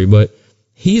kind of blurry, but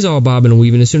he's all bobbing and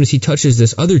weaving as soon as he touches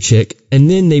this other chick, and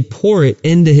then they pour it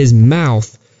into his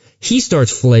mouth. He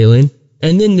starts flailing,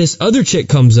 and then this other chick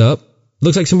comes up,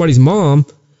 looks like somebody's mom,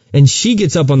 and she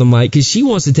gets up on the mic because she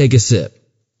wants to take a sip.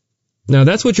 Now,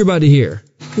 that's what you're about to hear.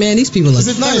 Man, these people are Is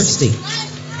it nice? thirsty.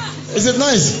 Is it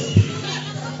nice?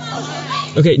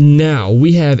 Okay, now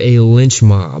we have a lynch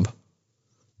mob.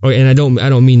 Okay, and I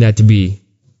don't mean that to be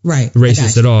Right.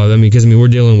 racist at all. Because we're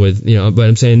dealing with, but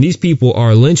I'm saying these people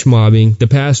are lynch mobbing the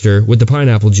pastor with the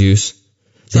pineapple juice.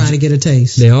 Trying to get a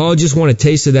taste. They all just want a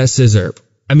taste of that scissor.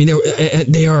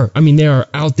 They are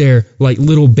out there like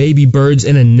little baby birds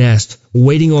in a nest,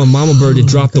 waiting on mama bird to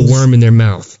drop the worm in their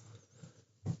mouth.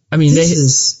 This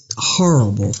is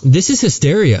horrible. This is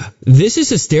hysteria.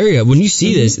 When you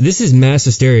see this is mass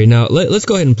hysteria. Now, let's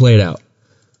go ahead and play it out.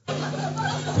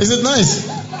 Is it nice?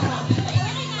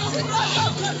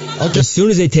 Okay. As soon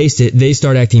as they taste it, they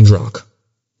start acting drunk.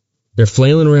 They're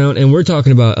flailing around, and we're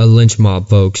talking about a lynch mob,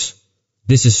 folks.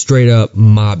 This is straight up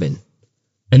mobbing.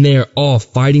 And they are all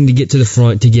fighting to get to the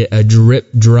front to get a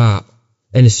drip drop.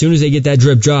 And as soon as they get that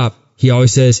drip drop, he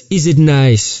always says, "Is it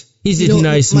nice? Is it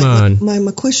nice, man?"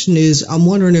 My question is, I'm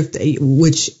wondering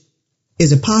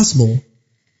is it possible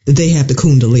that they have the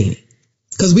Kundalini?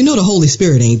 Because we know the Holy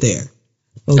Spirit ain't there.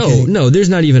 Okay. Oh, no, there's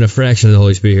not even a fraction of the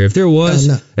Holy Spirit here. If there was,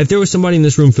 No. if there was somebody in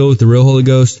this room filled with the real Holy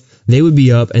Ghost, they would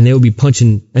be up and they would be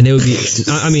punching and they would be,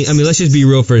 let's just be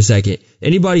real for a second.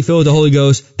 Anybody filled with the Holy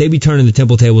Ghost, they'd be turning the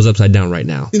temple tables upside down right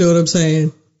now. You know what I'm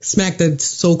saying? Smack the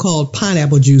so-called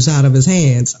pineapple juice out of his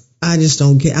hands. I just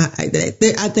don't get.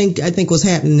 I think what's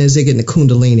happening is they're getting the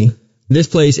Kundalini. This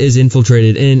place is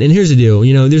infiltrated, and here's the deal.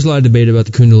 There's a lot of debate about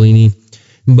the Kundalini,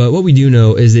 but what we do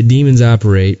know is that demons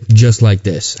operate just like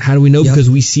this. How do we know? Yep. Because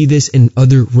we see this in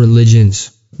other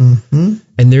religions. Mm-hmm.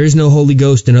 And there is no Holy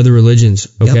Ghost in other religions,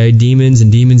 okay? Yep. Demons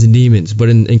and demons and demons. But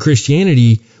in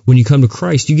Christianity, when you come to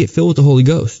Christ, you get filled with the Holy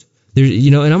Ghost.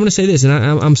 And I'm going to say this, and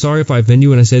I'm sorry if I offend you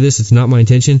when I say this. It's not my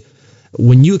intention.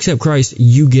 When you accept Christ,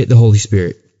 you get the Holy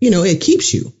Spirit. It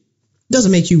keeps you.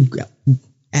 Doesn't make you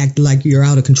act like you're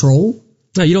out of control.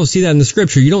 No, you don't see that in the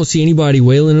scripture. You don't see anybody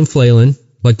wailing and flailing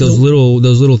like those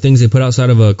little things they put outside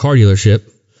of a car dealership.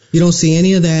 You don't see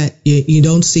any of that. You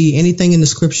don't see anything in the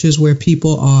scriptures where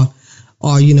people are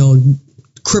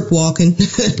crip walking.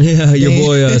 Yeah, your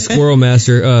boy Squirrel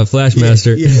Master, Flash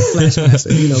Master. Yeah, Flash Master.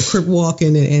 Crip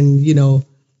walking and.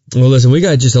 Well, listen, we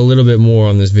got just a little bit more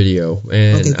on this video,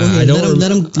 and Okay, go ahead. Let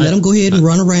them go ahead and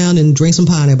run around and drink some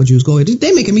pineapple juice. Go ahead.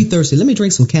 They're making me thirsty. Let me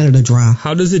drink some Canada Dry.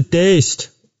 How does it taste?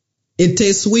 It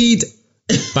tastes sweet.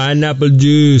 Pineapple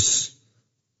juice.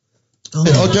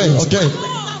 Okay.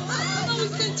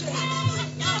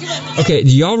 Okay, do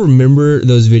y'all remember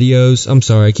those videos? I'm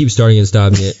sorry, I keep starting and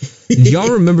stopping it. Do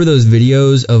y'all remember those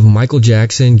videos of Michael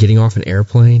Jackson getting off an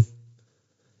airplane?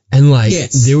 And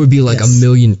Yes. there would be a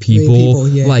million people,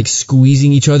 yeah.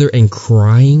 squeezing each other and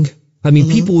crying.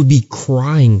 People would be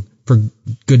crying for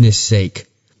goodness sake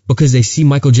because they see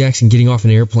Michael Jackson getting off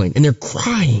an airplane and they're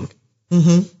crying.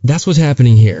 Mm-hmm. That's what's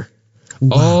happening here.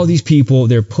 Wow. All these people,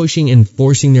 they're pushing and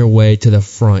forcing their way to the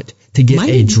front to get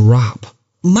a drop.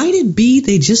 Might it be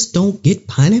they just don't get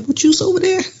pineapple juice over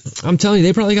there? I'm telling you,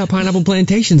 they probably got pineapple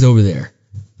plantations over there.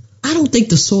 I don't think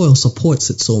the soil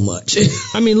supports it so much.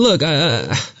 Look,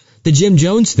 the Jim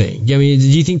Jones thing. Do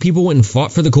you think people went and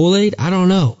fought for the Kool-Aid? I don't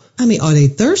know. Are they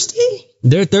thirsty?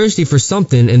 They're thirsty for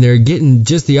something, and they're getting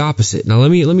just the opposite. Now, let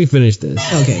me finish this.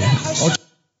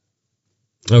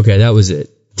 Okay, that was it.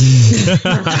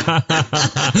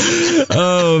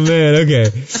 Oh man, okay.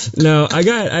 Now I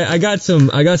got some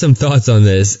thoughts on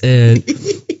this, and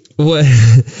what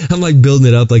I'm building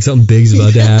it up like something big's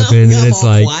about to happen, and it's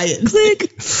quiet.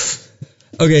 Click.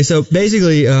 Okay, so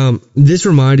basically, this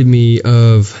reminded me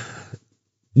of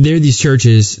there are these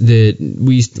churches that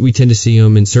we tend to see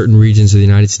them in certain regions of the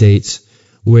United States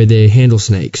where they handle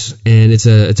snakes, and it's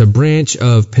a branch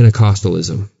of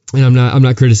Pentecostalism. And I'm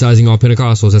not criticizing all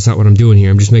Pentecostals. That's not what I'm doing here.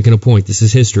 I'm just making a point. This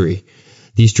is history.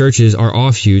 These churches are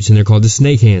offshoots, and they're called the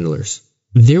snake handlers.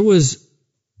 There was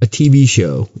a TV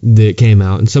show that came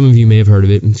out, and some of you may have heard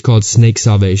of it. It's called Snake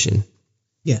Salvation.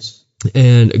 Yes.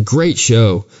 And a great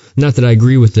show. Not that I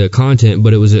agree with the content,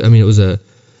 but it was a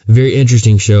very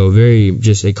interesting show.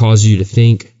 It causes you to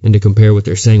think and to compare what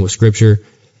they're saying with Scripture.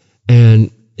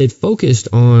 And it focused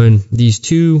on these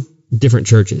two different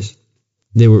churches.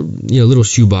 They were, little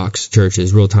shoebox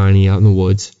churches, real tiny out in the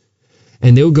woods.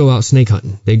 And they would go out snake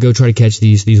hunting. They'd go try to catch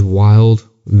these wild,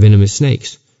 venomous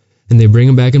snakes. And they bring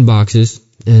them back in boxes.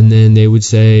 And then they would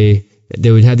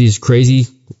have these crazy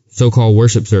so-called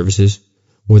worship services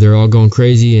where they're all going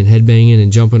crazy and headbanging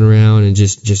and jumping around and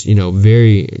just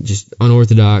very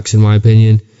unorthodox, in my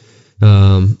opinion.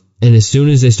 And as soon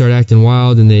as they start acting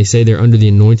wild and they say they're under the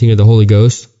anointing of the Holy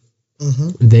Ghost,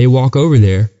 they walk over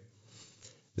there.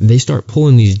 They start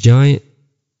pulling these giant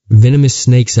venomous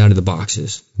snakes out of the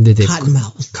boxes.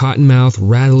 Cottonmouth,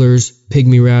 rattlers,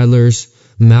 pygmy rattlers,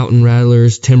 mountain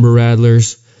rattlers, timber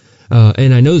rattlers.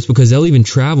 And I know this because they'll even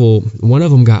travel. One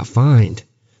of them got fined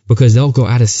because they'll go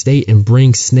out of state and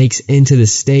bring snakes into the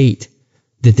state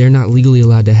that they're not legally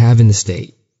allowed to have in the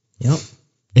state. Yep.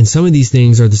 And some of these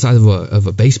things are the size of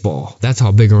a baseball. That's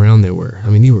how big around they were.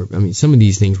 Some of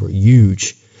these things were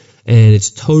huge. And it's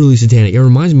totally satanic. It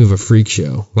reminds me of a freak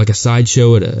show, like a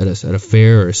sideshow at a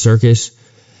fair or a circus.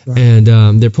 Right.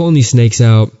 And they're pulling these snakes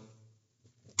out.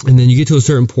 And then you get to a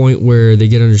certain point where they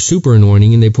get under super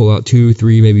anointing and they pull out 2,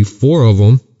 3, maybe 4 of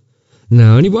them.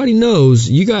 Now, anybody knows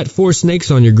you got 4 snakes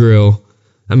on your grill.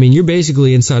 You're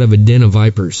basically inside of a den of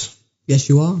vipers. Yes,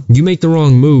 you are. You make the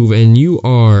wrong move and you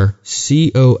are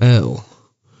COL.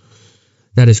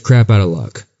 That is crap out of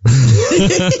luck.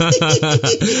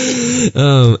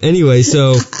 Anyway,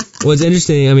 so what's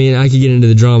interesting, I could get into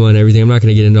the drama and everything. I'm not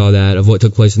going to get into all that of what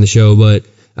took place in the show, but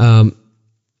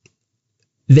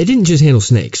they didn't just handle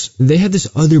snakes. They had this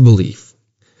other belief.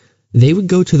 They would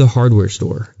go to the hardware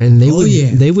store and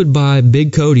they would buy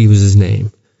Big Cody was his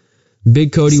name.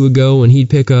 Big Cody would go and he'd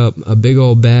pick up a big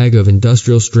old bag of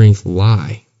industrial strength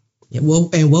lye. Yeah, well,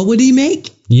 and what would he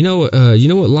make? You know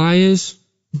what lye is?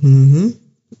 Mm-hmm.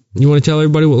 You want to tell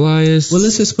everybody what lye is? Well,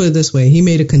 let's just put it this way. He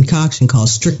made a concoction called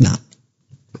strychnine.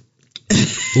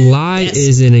 Lye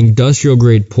is an industrial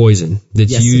grade poison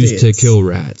that's used to kill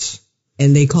rats.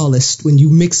 And they call it, when you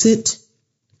mix it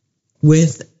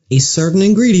with a certain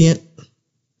ingredient,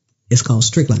 it's called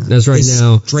strychnine. That's right. It's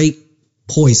now straight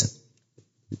poison.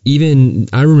 Even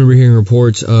I remember hearing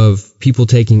reports of people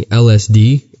taking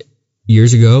LSD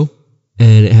years ago,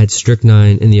 and it had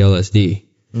strychnine in the LSD.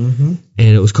 Mm-hmm. And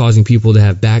it was causing people to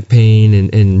have back pain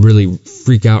and really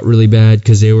freak out really bad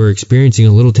because they were experiencing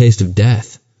a little taste of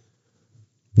death.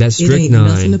 That strychnine. It ain't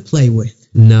nothing to play with.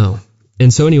 No.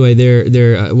 And so anyway,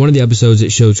 they're one of the episodes,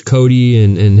 it shows Cody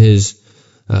and his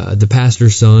the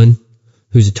pastor's son,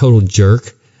 who's a total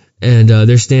jerk. And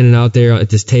they're standing out there at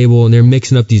this table and they're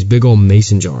mixing up these big old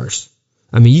mason jars.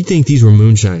 You'd think these were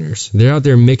moonshiners. They're out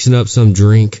there mixing up some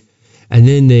drink. And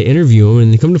then they interview them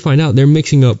and they come to find out they're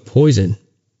mixing up poison.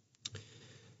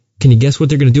 Can you guess what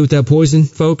they're going to do with that poison,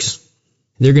 folks?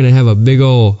 They're going to have a big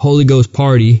old Holy Ghost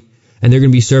party, and they're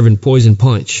going to be serving poison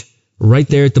punch right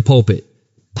there at the pulpit.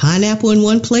 Pineapple in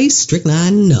one place,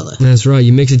 strychnine in another. That's right.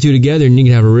 You mix the two together, and you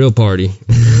can have a real party.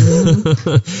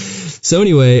 So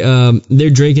anyway, they're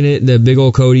drinking it, the big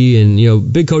old Cody,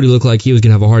 and, Big Cody looked like he was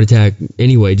going to have a heart attack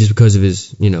anyway, just because of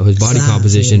his, his body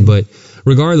composition. Yeah. But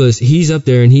regardless, he's up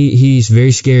there, and he's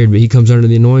very scared, but he comes under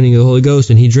the anointing of the Holy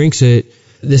Ghost, and he drinks it.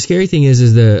 The scary thing is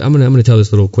I'm gonna tell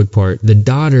this little quick part. The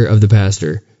daughter of the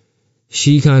pastor,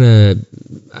 she kind of,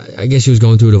 I guess she was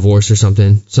going through a divorce or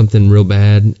something real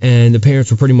bad, and the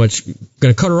parents were pretty much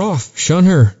gonna cut her off, shun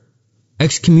her,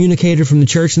 excommunicate her from the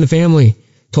church and the family,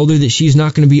 told her that she's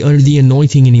not gonna be under the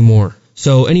anointing anymore.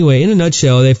 So anyway, in a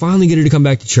nutshell, they finally get her to come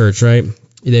back to church, right?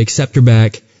 They accept her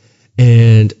back,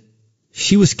 and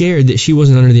she was scared that she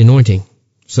wasn't under the anointing,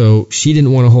 so she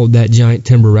didn't want to hold that giant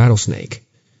timber rattlesnake.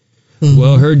 Mm-hmm.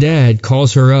 Well, her dad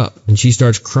calls her up, and she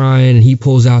starts crying, and he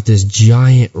pulls out this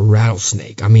giant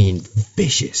rattlesnake.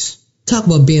 Vicious. Talk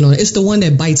about being on it. It's the one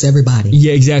that bites everybody.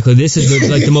 Yeah, exactly. This is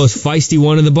the most feisty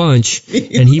one of the bunch,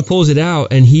 and he pulls it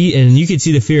out, and you could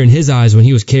see the fear in his eyes when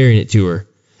he was carrying it to her,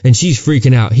 and she's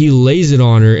freaking out. He lays it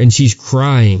on her, and she's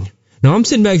crying. Now, I'm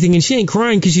sitting back thinking she ain't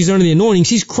crying because she's under the anointing.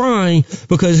 She's crying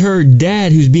because her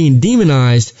dad, who's being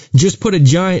demonized, just put a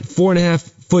giant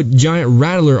 4.5-foot giant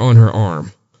rattler on her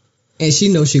arm. And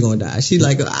she knows she's going to die. She's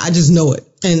like, I just know it.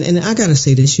 And I got to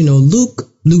say this, Luke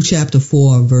chapter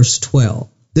 4, verse 12.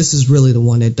 This is really the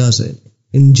one that does it.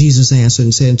 And Jesus answered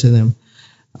and said to them,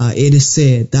 it is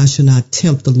said, thou shalt not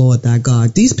tempt the Lord thy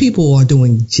God. These people are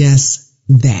doing just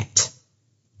that.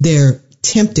 They're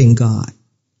tempting God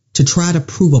to try to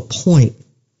prove a point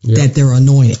that they're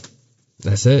anointed.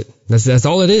 That's it. That's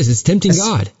all it is. It's tempting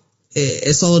God.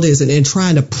 It's all it is. And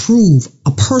trying to prove a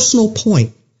personal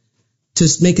point to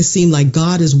make it seem like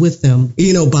God is with them,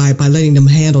 by letting them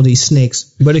handle these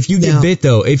snakes. But if you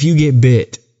get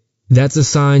bit, that's a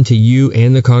sign to you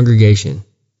and the congregation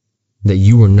that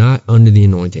you are not under the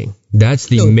anointing. That's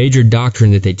the major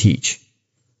doctrine that they teach.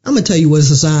 I'm going to tell you what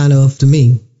it's a sign of to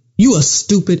me. You are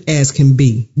stupid as can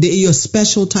be. You're a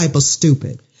special type of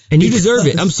stupid. And you deserve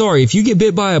it. I'm sorry. If you get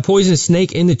bit by a poisonous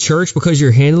snake in the church because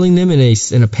you're handling them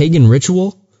in a pagan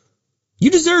ritual, you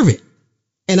deserve it.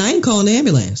 And I ain't calling the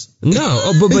ambulance.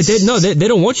 No, but they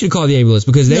don't want you to call the ambulance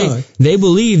because they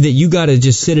believe that you got to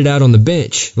just sit it out on the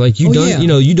bench. Like you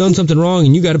done something wrong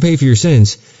and you got to pay for your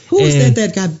sins. Who was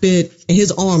that got bit and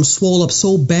his arm swole up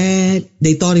so bad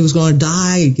they thought he was going to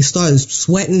die? He started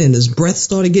sweating and his breath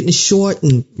started getting short.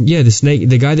 And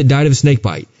the guy that died of a snake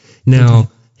bite. Now,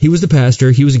 he was the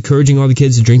pastor. He was encouraging all the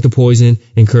kids to drink the poison,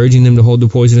 encouraging them to hold the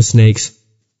poisonous snakes.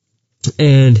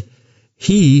 And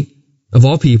he, of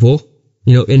all people,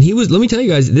 and he was, let me tell you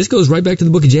guys, this goes right back to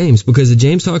the book of James, because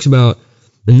James talks about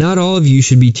not all of you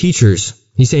should be teachers.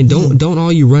 He's saying don't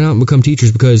all you run out and become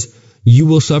teachers because you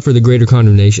will suffer the greater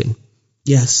condemnation.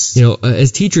 Yes.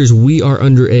 As teachers, we are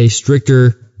under a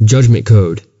stricter judgment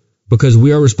code because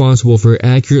we are responsible for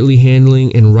accurately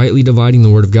handling and rightly dividing the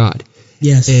word of God.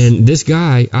 Yes. And this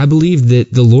guy, I believe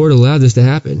that the Lord allowed this to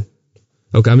happen.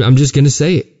 Okay, I'm just going to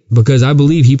say it because I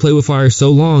believe he played with fire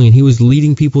so long and he was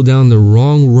leading people down the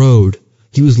wrong road.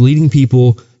 He was leading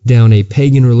people down a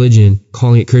pagan religion,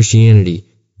 calling it Christianity,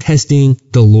 testing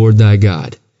the Lord thy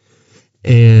God.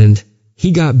 And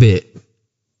he got bit.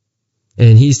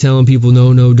 And he's telling people,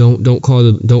 no, don't call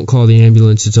the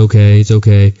ambulance. It's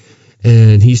okay.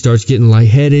 And he starts getting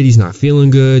lightheaded. He's not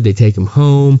feeling good. They take him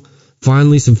home.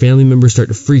 Finally, some family members start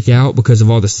to freak out because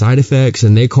of all the side effects,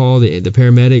 and they call the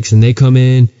paramedics, and they come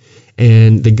in,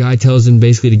 and the guy tells them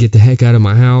basically to get the heck out of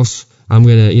my house. I'm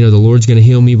gonna, the Lord's gonna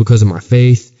heal me because of my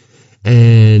faith.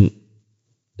 And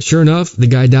sure enough, the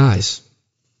guy dies.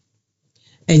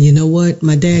 And you know what?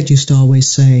 My dad used to always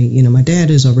say, my dad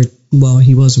is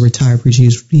he was a retired preacher.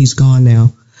 He's gone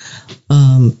now.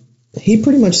 He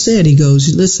pretty much said, he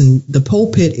goes, listen, the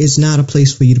pulpit is not a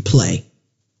place for you to play.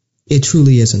 It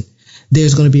truly isn't.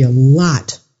 There's going to be a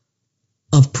lot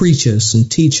of preachers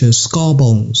and teachers, skull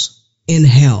bones in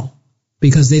hell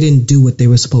because they didn't do what they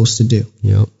were supposed to do.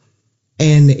 Yep.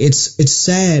 And it's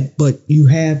sad, but you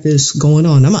have this going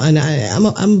on. I'm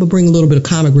going to bring a little bit of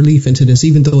comic relief into this,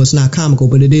 even though it's not comical,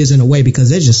 but it is in a way because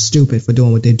they're just stupid for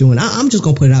doing what they're doing. I'm just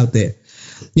going to put it out there.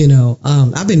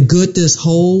 I've been good this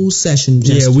whole session.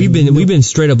 Justin. Yeah, we've been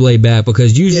straight up laid back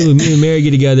because usually when me and Mary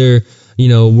get together,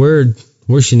 we're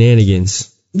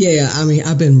shenanigans. Yeah,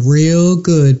 I've been real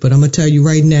good, but I'm going to tell you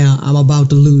right now, I'm about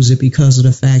to lose it because of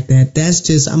the fact that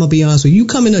I'm going to be honest with you. You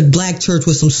come in a black church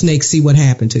with some snakes, see what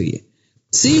happened to you.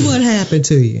 See what happened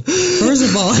to you. First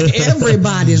of all,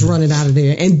 everybody's running out of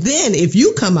there. And then if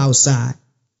you come outside,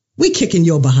 we kicking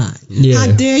your behind. Yeah.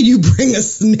 How dare you bring a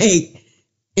snake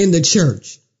in the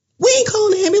church? We ain't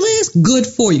calling the ambulance. Good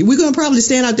for you. We're going to probably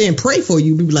stand out there and pray for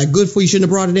you. We'd be like, good for you. Shouldn't have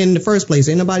brought it in the first place.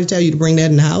 Ain't nobody tell you to bring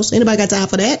that in the house. Ain't nobody got time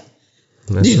for that.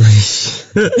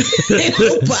 That's right. Ain't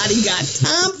nobody got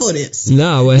time for this.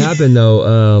 No, what happened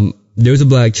though, there was a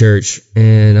black church,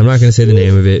 and I'm not going to say the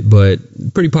name of it,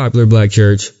 but pretty popular black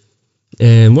church.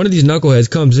 And one of these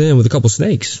knuckleheads comes in with a couple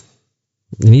snakes.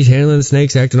 And he's handling the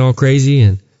snakes, acting all crazy,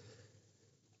 and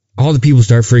all the people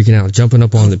start freaking out, jumping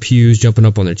up on the pews, jumping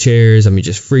up on their chairs.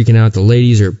 Just freaking out. The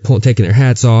ladies are taking their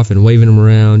hats off and waving them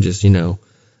around, just,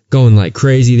 going like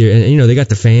crazy. And, they got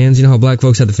the fans. You know how black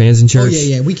folks have the fans in church? Oh,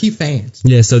 yeah. We keep fans.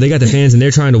 Yeah, so they got the fans, and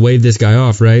they're trying to wave this guy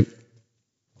off, right?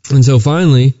 And so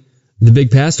finally, the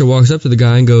big pastor walks up to the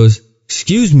guy and goes,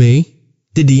 excuse me,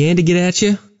 did Deanda get at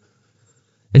you?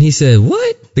 And he said,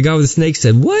 what? The guy with the snake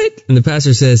said, what? And the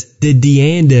pastor says, did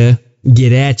Deanda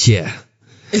get at you?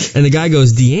 And the guy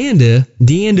goes, Deanda?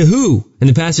 Deanda who? And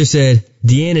the pastor said,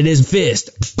 Deanda his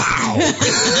fist. Pow!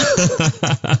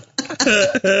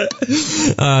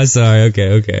 Sorry.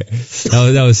 Okay.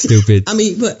 That was stupid.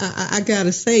 But I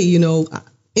gotta say, in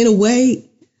a way,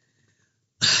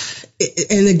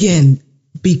 and again,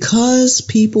 because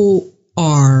people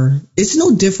it's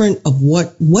no different of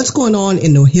what's going on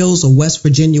in the hills of West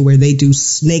Virginia where they do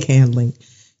snake handling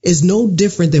is no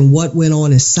different than what went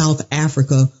on in South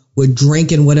Africa with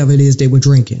drinking whatever it is they were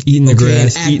drinking. Eating the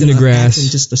grass. Acting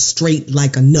just a straight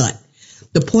like a nut.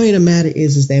 The point of the matter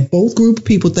is that both group of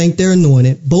people think they're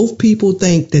anointed. Both people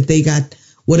think that they got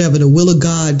whatever the will of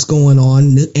God's going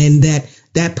on and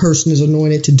that person is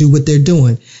anointed to do what they're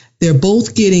doing. They're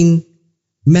both getting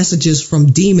messages from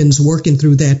demons working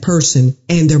through that person,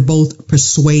 and they're both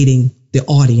persuading the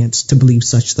audience to believe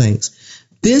such things.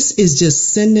 This is just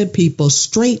sending people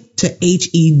straight to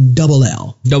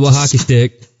HELL. Double hockey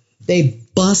stick. They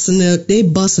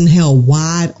busting hell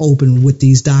wide open with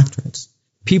these doctrines.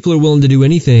 People are willing to do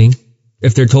anything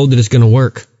if they're told that it's going to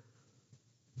work.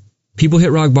 People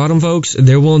hit rock bottom, folks.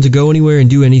 They're willing to go anywhere and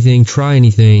do anything, try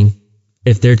anything,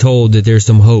 if they're told that there's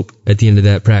some hope at the end of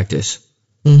that practice.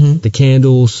 Mm-hmm. The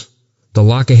candles, the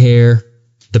lock of hair,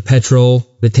 the petrol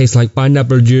that tastes like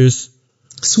pineapple juice.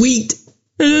 Sweet.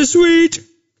 It's sweet.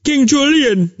 King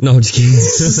Julian. No, I'm just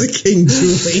kidding. King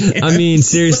Julian. I mean,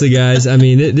 seriously, guys. I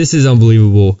mean, this is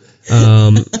unbelievable.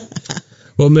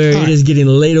 Well, Mary, it is getting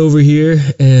late over here,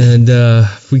 and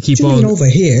if we keep What you on mean over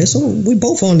here? So we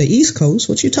both on the East Coast.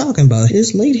 What you talking about?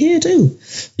 It's late here too.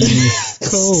 East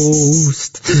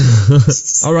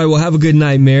Coast. All right, well, have a good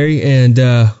night, Mary, and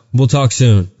we'll talk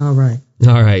soon. All right.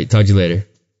 All right, talk to you later.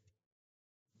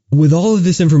 With all of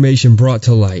this information brought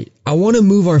to light, I want to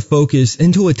move our focus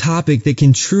into a topic that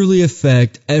can truly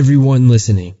affect everyone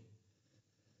listening.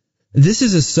 This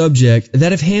is a subject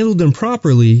that, if handled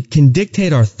improperly, can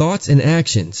dictate our thoughts and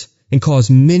actions and cause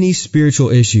many spiritual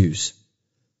issues.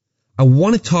 I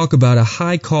want to talk about a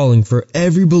high calling for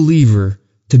every believer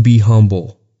to be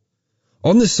humble.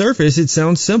 On the surface, it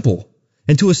sounds simple,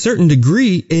 and to a certain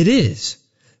degree, it is,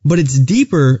 but it's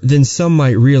deeper than some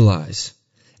might realize.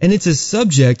 And it's a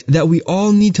subject that we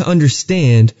all need to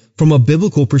understand from a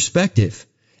biblical perspective.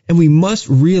 And we must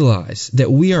realize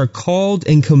that we are called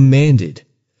and commanded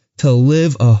to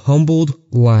live a humbled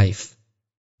life.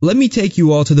 Let me take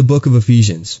you all to the book of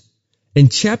Ephesians. In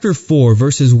chapter 4,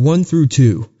 verses 1 through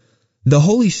 2, the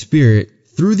Holy Spirit,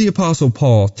 through the Apostle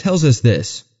Paul, tells us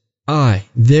this: I,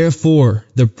 therefore,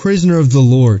 the prisoner of the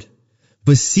Lord,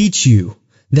 beseech you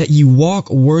that you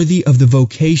walk worthy of the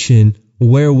vocation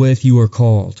wherewith you are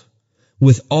called,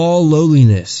 with all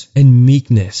lowliness and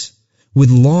meekness,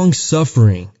 with long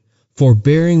suffering,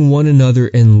 forbearing one another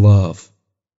in love.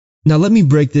 Now let me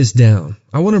break this down.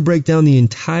 I want to break down the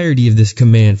entirety of this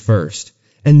command first,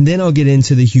 and then I'll get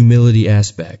into the humility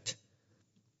aspect.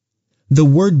 The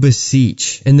word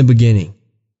beseech in the beginning,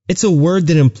 it's a word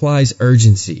that implies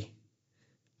urgency.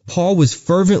 Paul was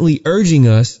fervently urging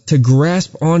us to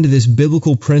grasp onto this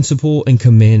biblical principle and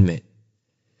commandment.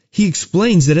 He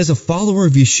explains that as a follower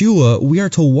of Yeshua, we are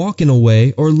to walk in a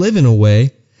way or live in a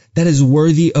way that is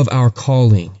worthy of our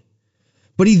calling.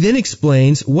 But he then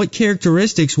explains what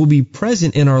characteristics will be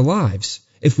present in our lives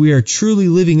if we are truly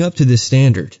living up to this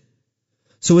standard.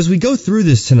 So as we go through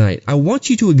this tonight, I want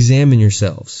you to examine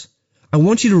yourselves. I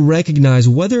want you to recognize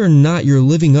whether or not you're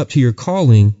living up to your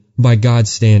calling by God's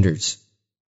standards.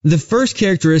 The first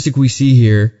characteristic we see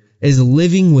here is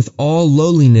living with all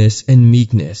lowliness and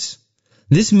meekness.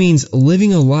 This means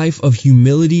living a life of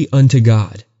humility unto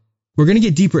God. We're going to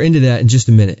get deeper into that in just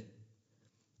a minute.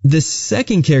 The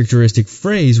second characteristic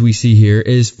phrase we see here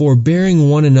is forbearing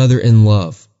one another in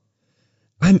love.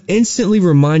 I'm instantly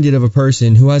reminded of a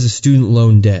person who has a student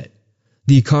loan debt.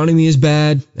 The economy is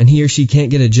bad and he or she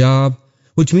can't get a job,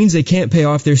 which means they can't pay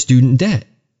off their student debt.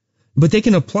 But they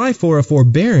can apply for a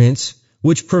forbearance,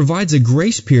 which provides a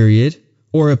grace period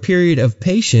or a period of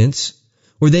patience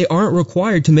where they aren't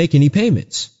required to make any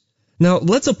payments. Now,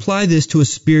 let's apply this to a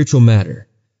spiritual matter.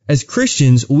 As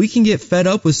Christians, we can get fed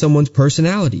up with someone's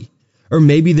personality, or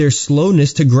maybe their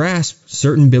slowness to grasp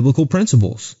certain biblical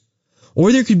principles.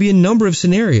 Or there could be a number of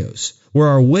scenarios where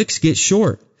our wicks get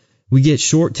short. We get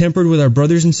short-tempered with our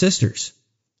brothers and sisters.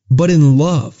 But in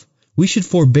love, we should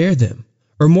forbear them,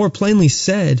 or more plainly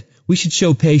said, we should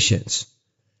show patience.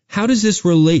 How does this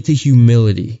relate to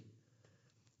humility?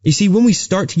 You see, when we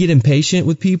start to get impatient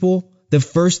with people, the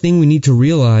first thing we need to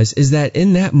realize is that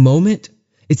in that moment,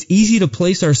 it's easy to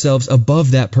place ourselves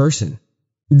above that person.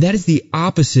 That is the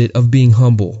opposite of being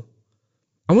humble.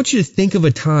 I want you to think of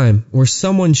a time where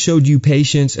someone showed you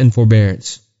patience and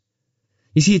forbearance.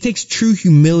 You see, it takes true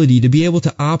humility to be able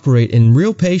to operate in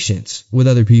real patience with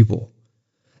other people.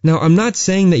 Now, I'm not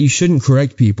saying that you shouldn't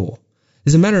correct people.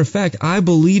 As a matter of fact, I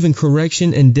believe in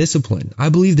correction and discipline. I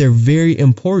believe they're very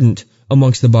important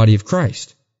amongst the body of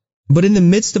Christ. But in the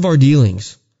midst of our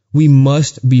dealings, we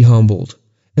must be humbled,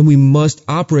 and we must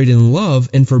operate in love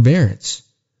and forbearance.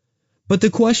 But the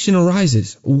question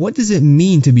arises, what does it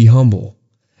mean to be humble?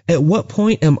 At what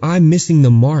point am I missing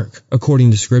the mark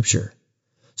according to Scripture?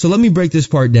 So let me break this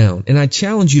part down, and I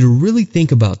challenge you to really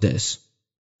think about this.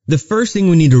 The first thing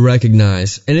we need to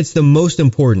recognize, and it's the most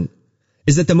important,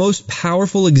 is that the most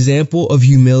powerful example of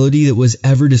humility that was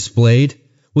ever displayed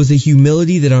was the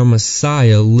humility that our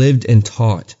Messiah lived and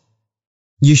taught.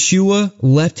 Yeshua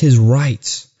left his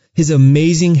rights, his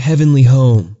amazing heavenly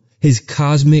home, his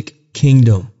cosmic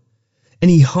kingdom,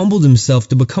 and he humbled himself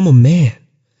to become a man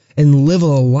and live a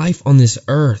life on this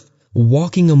earth,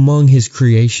 walking among his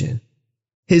creation.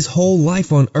 His whole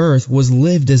life on earth was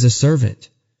lived as a servant.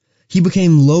 He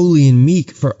became lowly and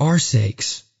meek for our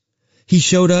sakes. He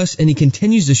showed us, and he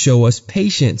continues to show us,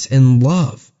 patience and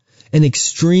love and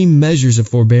extreme measures of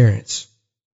forbearance.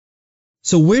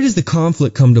 So where does the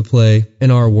conflict come to play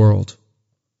in our world?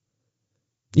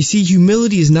 You see,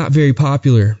 humility is not very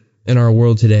popular in our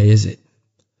world today, is it?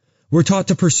 We're taught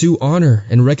to pursue honor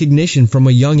and recognition from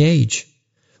a young age.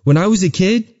 When I was a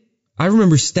kid, I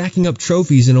remember stacking up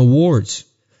trophies and awards,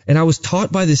 and I was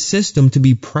taught by the system to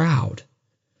be proud.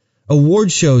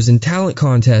 Award shows and talent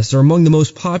contests are among the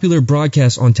most popular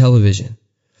broadcasts on television.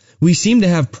 We seem to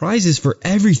have prizes for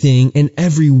everything and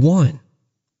everyone.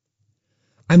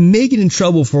 I may get in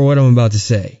trouble for what I'm about to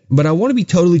say, but I want to be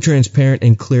totally transparent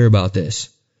and clear about this.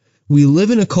 We live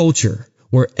in a culture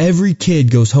where every kid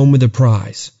goes home with a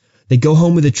prize. They go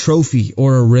home with a trophy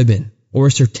or a ribbon or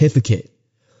a certificate.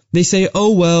 They say,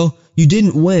 oh well, you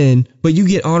didn't win, but you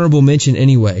get honorable mention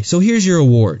anyway, so here's your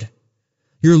award.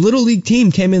 Your little league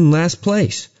team came in last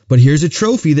place, but here's a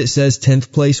trophy that says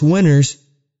 10th place winners.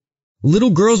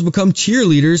 Little girls become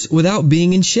cheerleaders without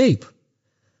being in shape.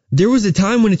 There was a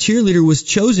time when a cheerleader was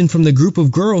chosen from the group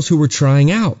of girls who were trying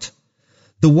out.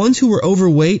 The ones who were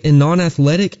overweight and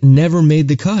non-athletic never made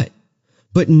the cut.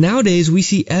 But nowadays we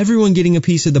see everyone getting a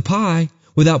piece of the pie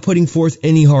without putting forth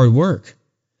any hard work.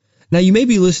 Now you may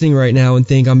be listening right now and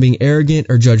think I'm being arrogant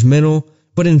or judgmental,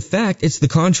 but in fact it's the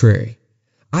contrary.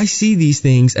 I see these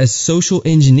things as social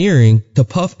engineering to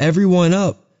puff everyone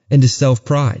up into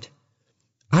self-pride.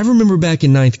 I remember back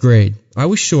in 9th grade, I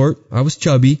was short, I was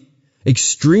chubby,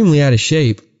 extremely out of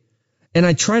shape, and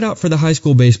I tried out for the high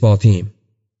school baseball team.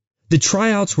 The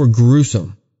tryouts were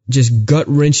gruesome, just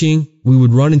gut-wrenching. We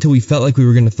would run until we felt like we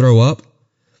were going to throw up.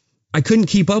 I couldn't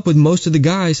keep up with most of the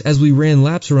guys as we ran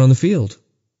laps around the field.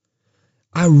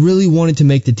 I really wanted to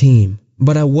make the team,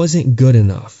 but I wasn't good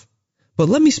enough. But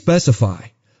let me specify,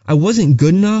 I wasn't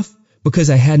good enough because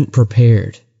I hadn't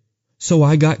prepared. So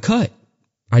I got cut.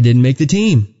 I didn't make the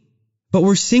team. But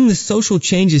we're seeing the social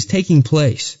changes taking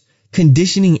place,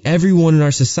 conditioning everyone in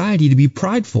our society to be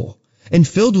prideful and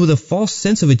filled with a false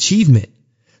sense of achievement.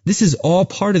 This is all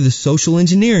part of the social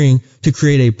engineering to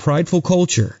create a prideful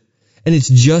culture. And it's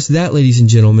just that, ladies and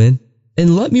gentlemen.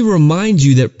 And let me remind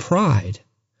you that pride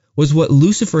was what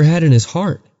Lucifer had in his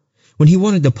heart. When he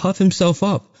wanted to puff himself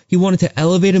up, he wanted to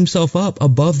elevate himself up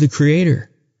above the Creator.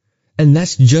 And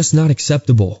that's just not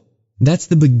acceptable. That's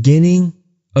the beginning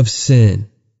of sin.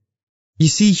 You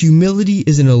see, humility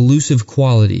is an elusive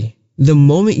quality. The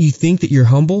moment you think that you're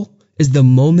humble is the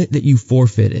moment that you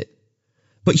forfeit it.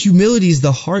 But humility is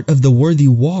the heart of the worthy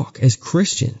walk as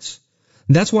Christians.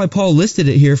 That's why Paul listed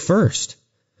it here first.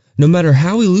 No matter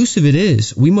how elusive it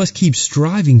is, we must keep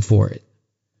striving for it.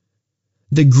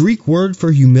 The Greek word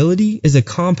for humility is a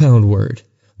compound word.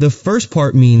 The first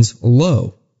part means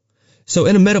low. So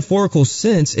in a metaphorical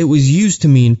sense, it was used to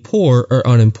mean poor or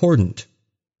unimportant.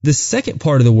 The second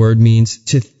part of the word means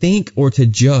to think or to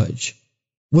judge.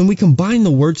 When we combine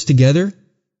the words together,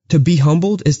 to be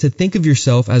humbled is to think of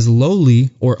yourself as lowly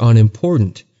or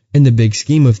unimportant in the big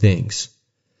scheme of things.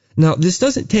 Now, this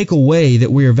doesn't take away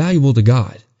that we are valuable to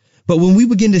God. But when we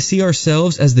begin to see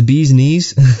ourselves as the bee's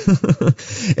knees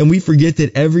and we forget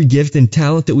that every gift and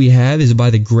talent that we have is by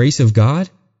the grace of God,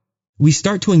 we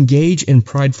start to engage in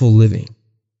prideful living.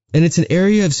 And it's an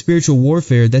area of spiritual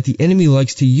warfare that the enemy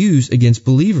likes to use against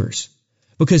believers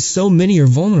because so many are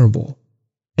vulnerable.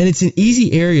 And it's an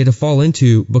easy area to fall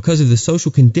into because of the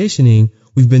social conditioning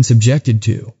we've been subjected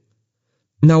to.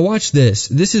 Now watch this.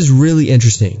 This is really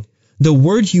interesting. The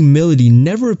word humility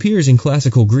never appears in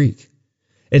classical Greek.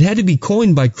 It had to be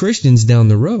coined by Christians down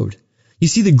the road. You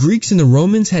see, the Greeks and the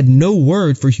Romans had no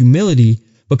word for humility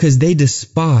because they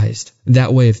despised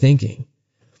that way of thinking.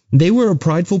 They were a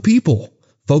prideful people,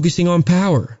 focusing on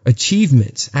power,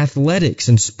 achievements, athletics,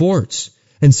 and sports,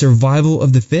 and survival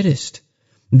of the fittest.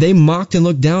 They mocked and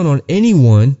looked down on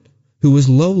anyone who was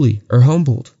lowly or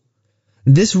humbled.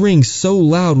 This rings so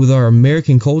loud with our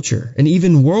American culture, and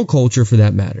even world culture for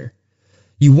that matter.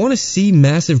 You want to see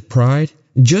massive pride?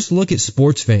 Just look at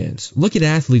sports fans, look at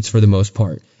athletes for the most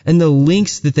part, and the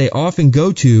lengths that they often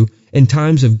go to in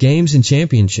times of games and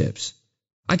championships.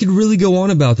 I could really go on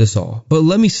about this all, but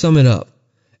let me sum it up.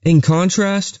 In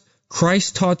contrast,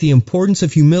 Christ taught the importance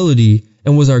of humility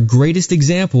and was our greatest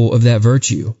example of that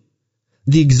virtue.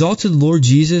 The exalted Lord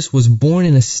Jesus was born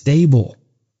in a stable.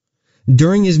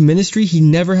 During his ministry, he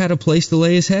never had a place to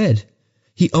lay his head.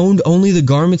 He owned only the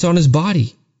garments on his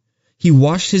body. He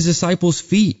washed his disciples'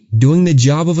 feet, doing the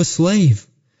job of a slave.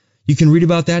 You can read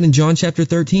about that in John chapter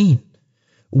 13.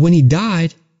 When he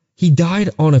died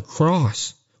on a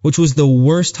cross, which was the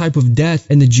worst type of death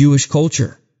in the Jewish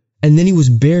culture. And then he was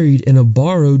buried in a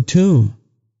borrowed tomb.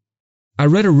 I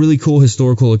read a really cool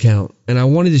historical account, and I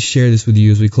wanted to share this with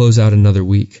you as we close out another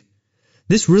week.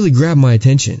 This really grabbed my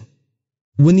attention.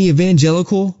 When the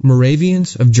evangelical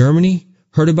Moravians of Germany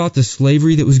heard about the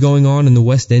slavery that was going on in the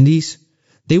West Indies,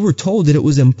 they were told that it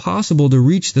was impossible to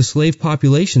reach the slave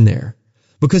population there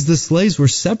because the slaves were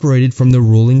separated from the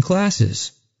ruling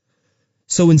classes.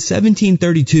 So in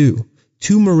 1732,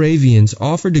 2 Moravians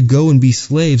offered to go and be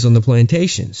slaves on the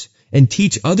plantations and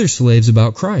teach other slaves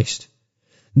about Christ.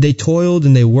 They toiled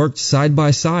and they worked side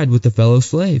by side with the fellow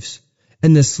slaves,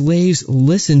 and the slaves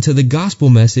listened to the gospel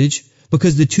message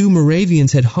because the 2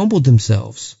 Moravians had humbled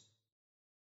themselves.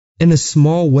 In a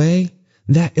small way,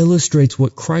 that illustrates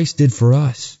what Christ did for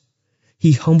us.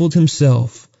 He humbled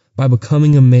himself by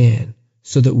becoming a man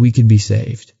so that we could be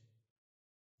saved.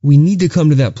 We need to come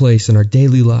to that place in our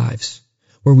daily lives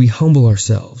where we humble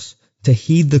ourselves to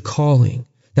heed the calling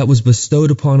that was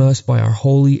bestowed upon us by our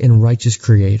holy and righteous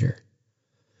Creator.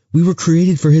 We were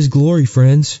created for His glory,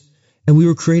 friends, and we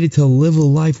were created to live a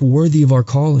life worthy of our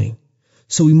calling.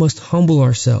 So we must humble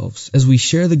ourselves as we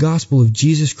share the gospel of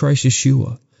Jesus Christ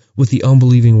Yeshua with the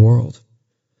unbelieving world.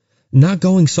 Not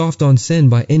going soft on sin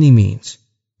by any means,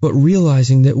 but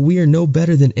realizing that we are no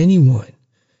better than anyone,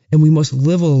 and we must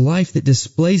live a life that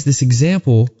displays this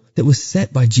example that was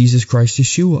set by Jesus Christ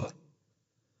Yeshua.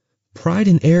 Pride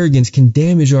and arrogance can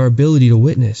damage our ability to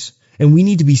witness, and we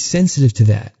need to be sensitive to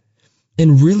that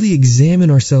and really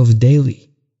examine ourselves daily,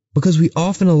 because we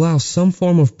often allow some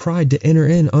form of pride to enter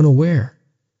in unaware.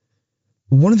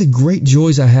 One of the great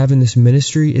joys I have in this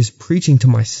ministry is preaching to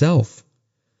myself.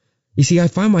 You see, I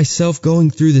find myself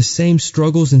going through the same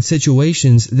struggles and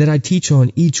situations that I teach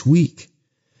on each week,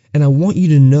 and I want you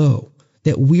to know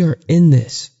that we are in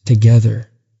this together.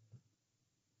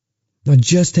 Now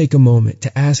just take a moment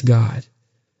to ask God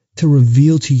to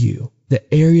reveal to you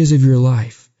the areas of your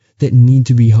life that need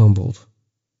to be humbled.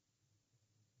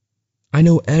 I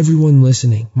know everyone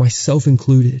listening, myself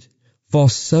included,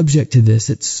 falls subject to this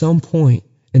at some point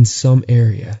in some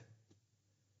area.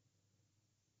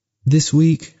 This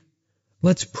week,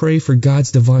 let's pray for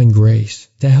God's divine grace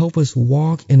to help us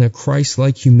walk in a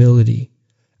Christ-like humility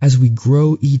as we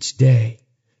grow each day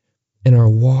in our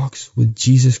walks with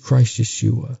Jesus Christ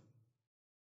Yeshua.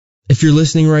 If you're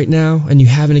listening right now and you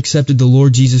haven't accepted the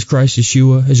Lord Jesus Christ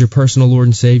Yeshua as your personal Lord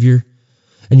and Savior,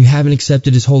 and you haven't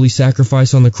accepted His holy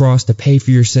sacrifice on the cross to pay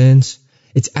for your sins,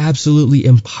 it's absolutely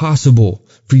impossible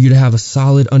for you to have a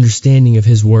solid understanding of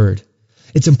His Word.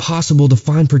 It's impossible to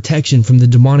find protection from the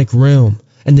demonic realm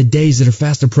and the days that are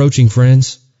fast approaching,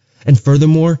 friends. And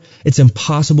furthermore, it's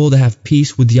impossible to have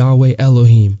peace with Yahweh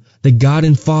Elohim, the God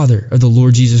and Father of the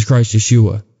Lord Jesus Christ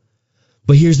Yeshua.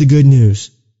 But here's the good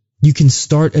news. You can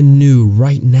start anew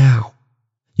right now.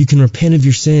 You can repent of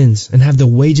your sins and have the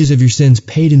wages of your sins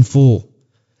paid in full.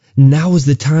 Now is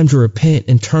the time to repent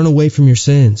and turn away from your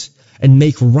sins and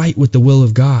make right with the will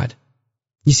of God.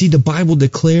 You see, the Bible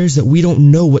declares that we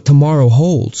don't know what tomorrow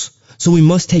holds, so we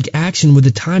must take action with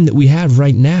the time that we have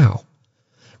right now.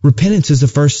 Repentance is the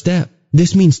first step.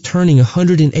 This means turning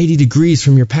 180 degrees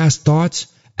from your past thoughts,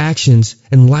 actions,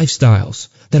 and lifestyles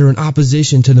that are in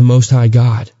opposition to the Most High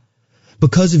God.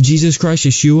 Because of Jesus Christ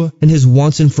Yeshua and His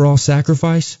once and for all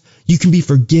sacrifice, you can be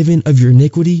forgiven of your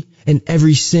iniquity and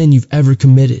every sin you've ever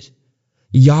committed.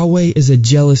 Yahweh is a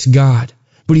jealous God,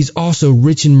 but He's also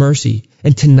rich in mercy.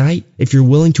 And tonight, if you're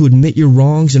willing to admit your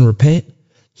wrongs and repent,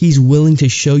 He's willing to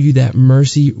show you that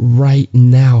mercy right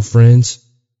now, friends.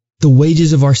 The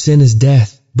wages of our sin is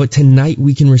death, but tonight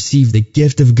we can receive the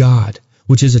gift of God,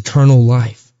 which is eternal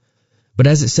life. But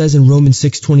as it says in Romans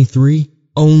 6:23,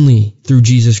 only through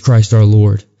Jesus Christ our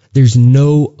Lord. There's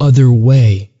no other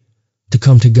way to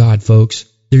come to God, folks.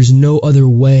 There's no other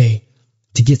way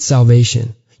to get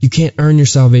salvation. You can't earn your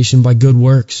salvation by good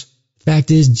works.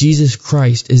 Fact is, Jesus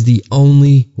Christ is the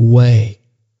only way.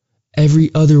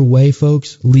 Every other way,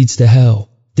 folks, leads to hell.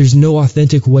 There's no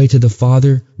authentic way to the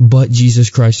Father but Jesus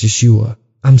Christ Yeshua.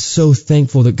 I'm so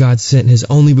thankful that God sent His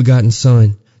only begotten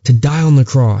Son to die on the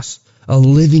cross, a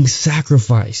living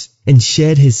sacrifice, and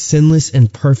shed His sinless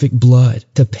and perfect blood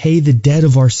to pay the debt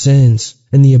of our sins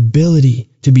and the ability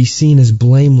to be seen as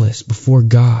blameless before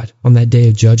God on that day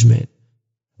of judgment.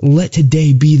 Let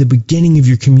today be the beginning of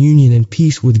your communion and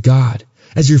peace with God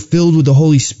as you're filled with the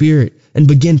Holy Spirit and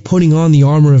begin putting on the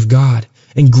armor of God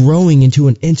and growing into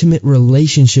an intimate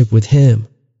relationship with Him.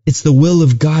 It's the will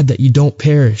of God that you don't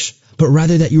perish, but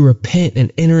rather that you repent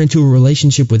and enter into a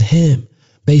relationship with Him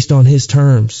based on His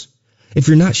terms. If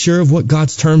you're not sure of what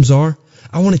God's terms are,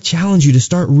 I want to challenge you to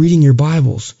start reading your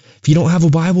Bibles. If you don't have a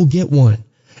Bible, get one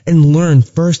and learn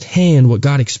firsthand what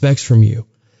God expects from you.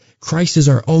 Christ is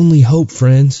our only hope,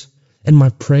 friends, and my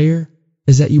prayer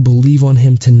is that you believe on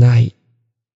Him tonight.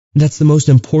 That's the most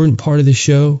important part of the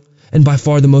show, and by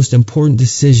far the most important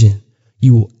decision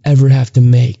you will ever have to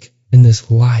make in this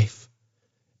life.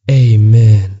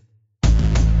 Amen.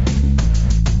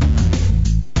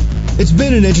 It's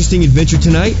been an interesting adventure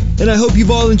tonight, and I hope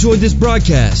you've all enjoyed this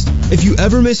broadcast. If you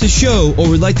ever miss a show or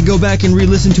would like to go back and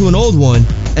re-listen to an old one,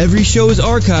 every show is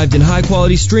archived in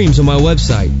high-quality streams on my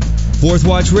website,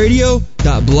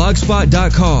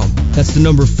 fourthwatchradio.blogspot.com. That's the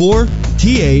number 4,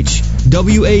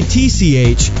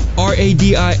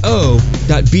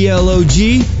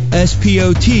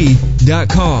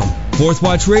 THWATCHRADIO.BLOGSPOT.com.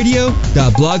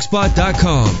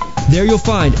 fourthwatchradio.blogspot.com. There you'll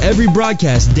find every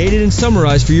broadcast dated and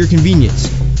summarized for your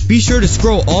convenience. Be sure to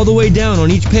scroll all the way down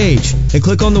on each page and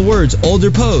click on the words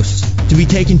Older Posts to be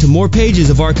taken to more pages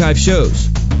of archived shows.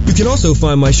 You can also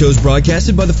find my shows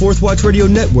broadcasted by the Fourth Watch Radio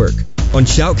Network on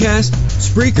Shoutcast,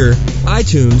 Spreaker,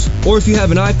 iTunes, or if you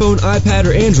have an iPhone, iPad,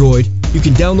 or Android, you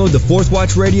can download the Fourth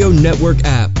Watch Radio Network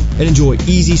app and enjoy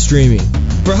easy streaming.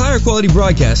 For higher quality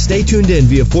broadcasts, stay tuned in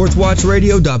via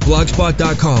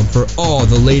fourthwatchradio.blogspot.com for all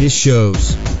the latest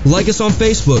shows. Like us on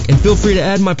Facebook and feel free to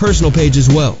add my personal page as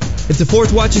well. If the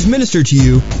Fourth Watch is ministered to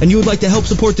you and you would like to help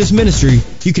support this ministry,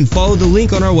 you can follow the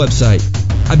link on our website.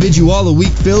 I bid you all a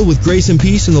week filled with grace and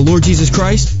peace in the Lord Jesus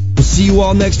Christ. We'll see you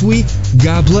all next week.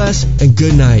 God bless and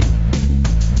good night.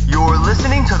 You're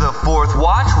listening to The Fourth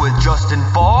Watch with Justin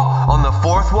Fall on the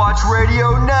Fourth Watch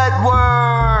Radio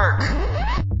Network.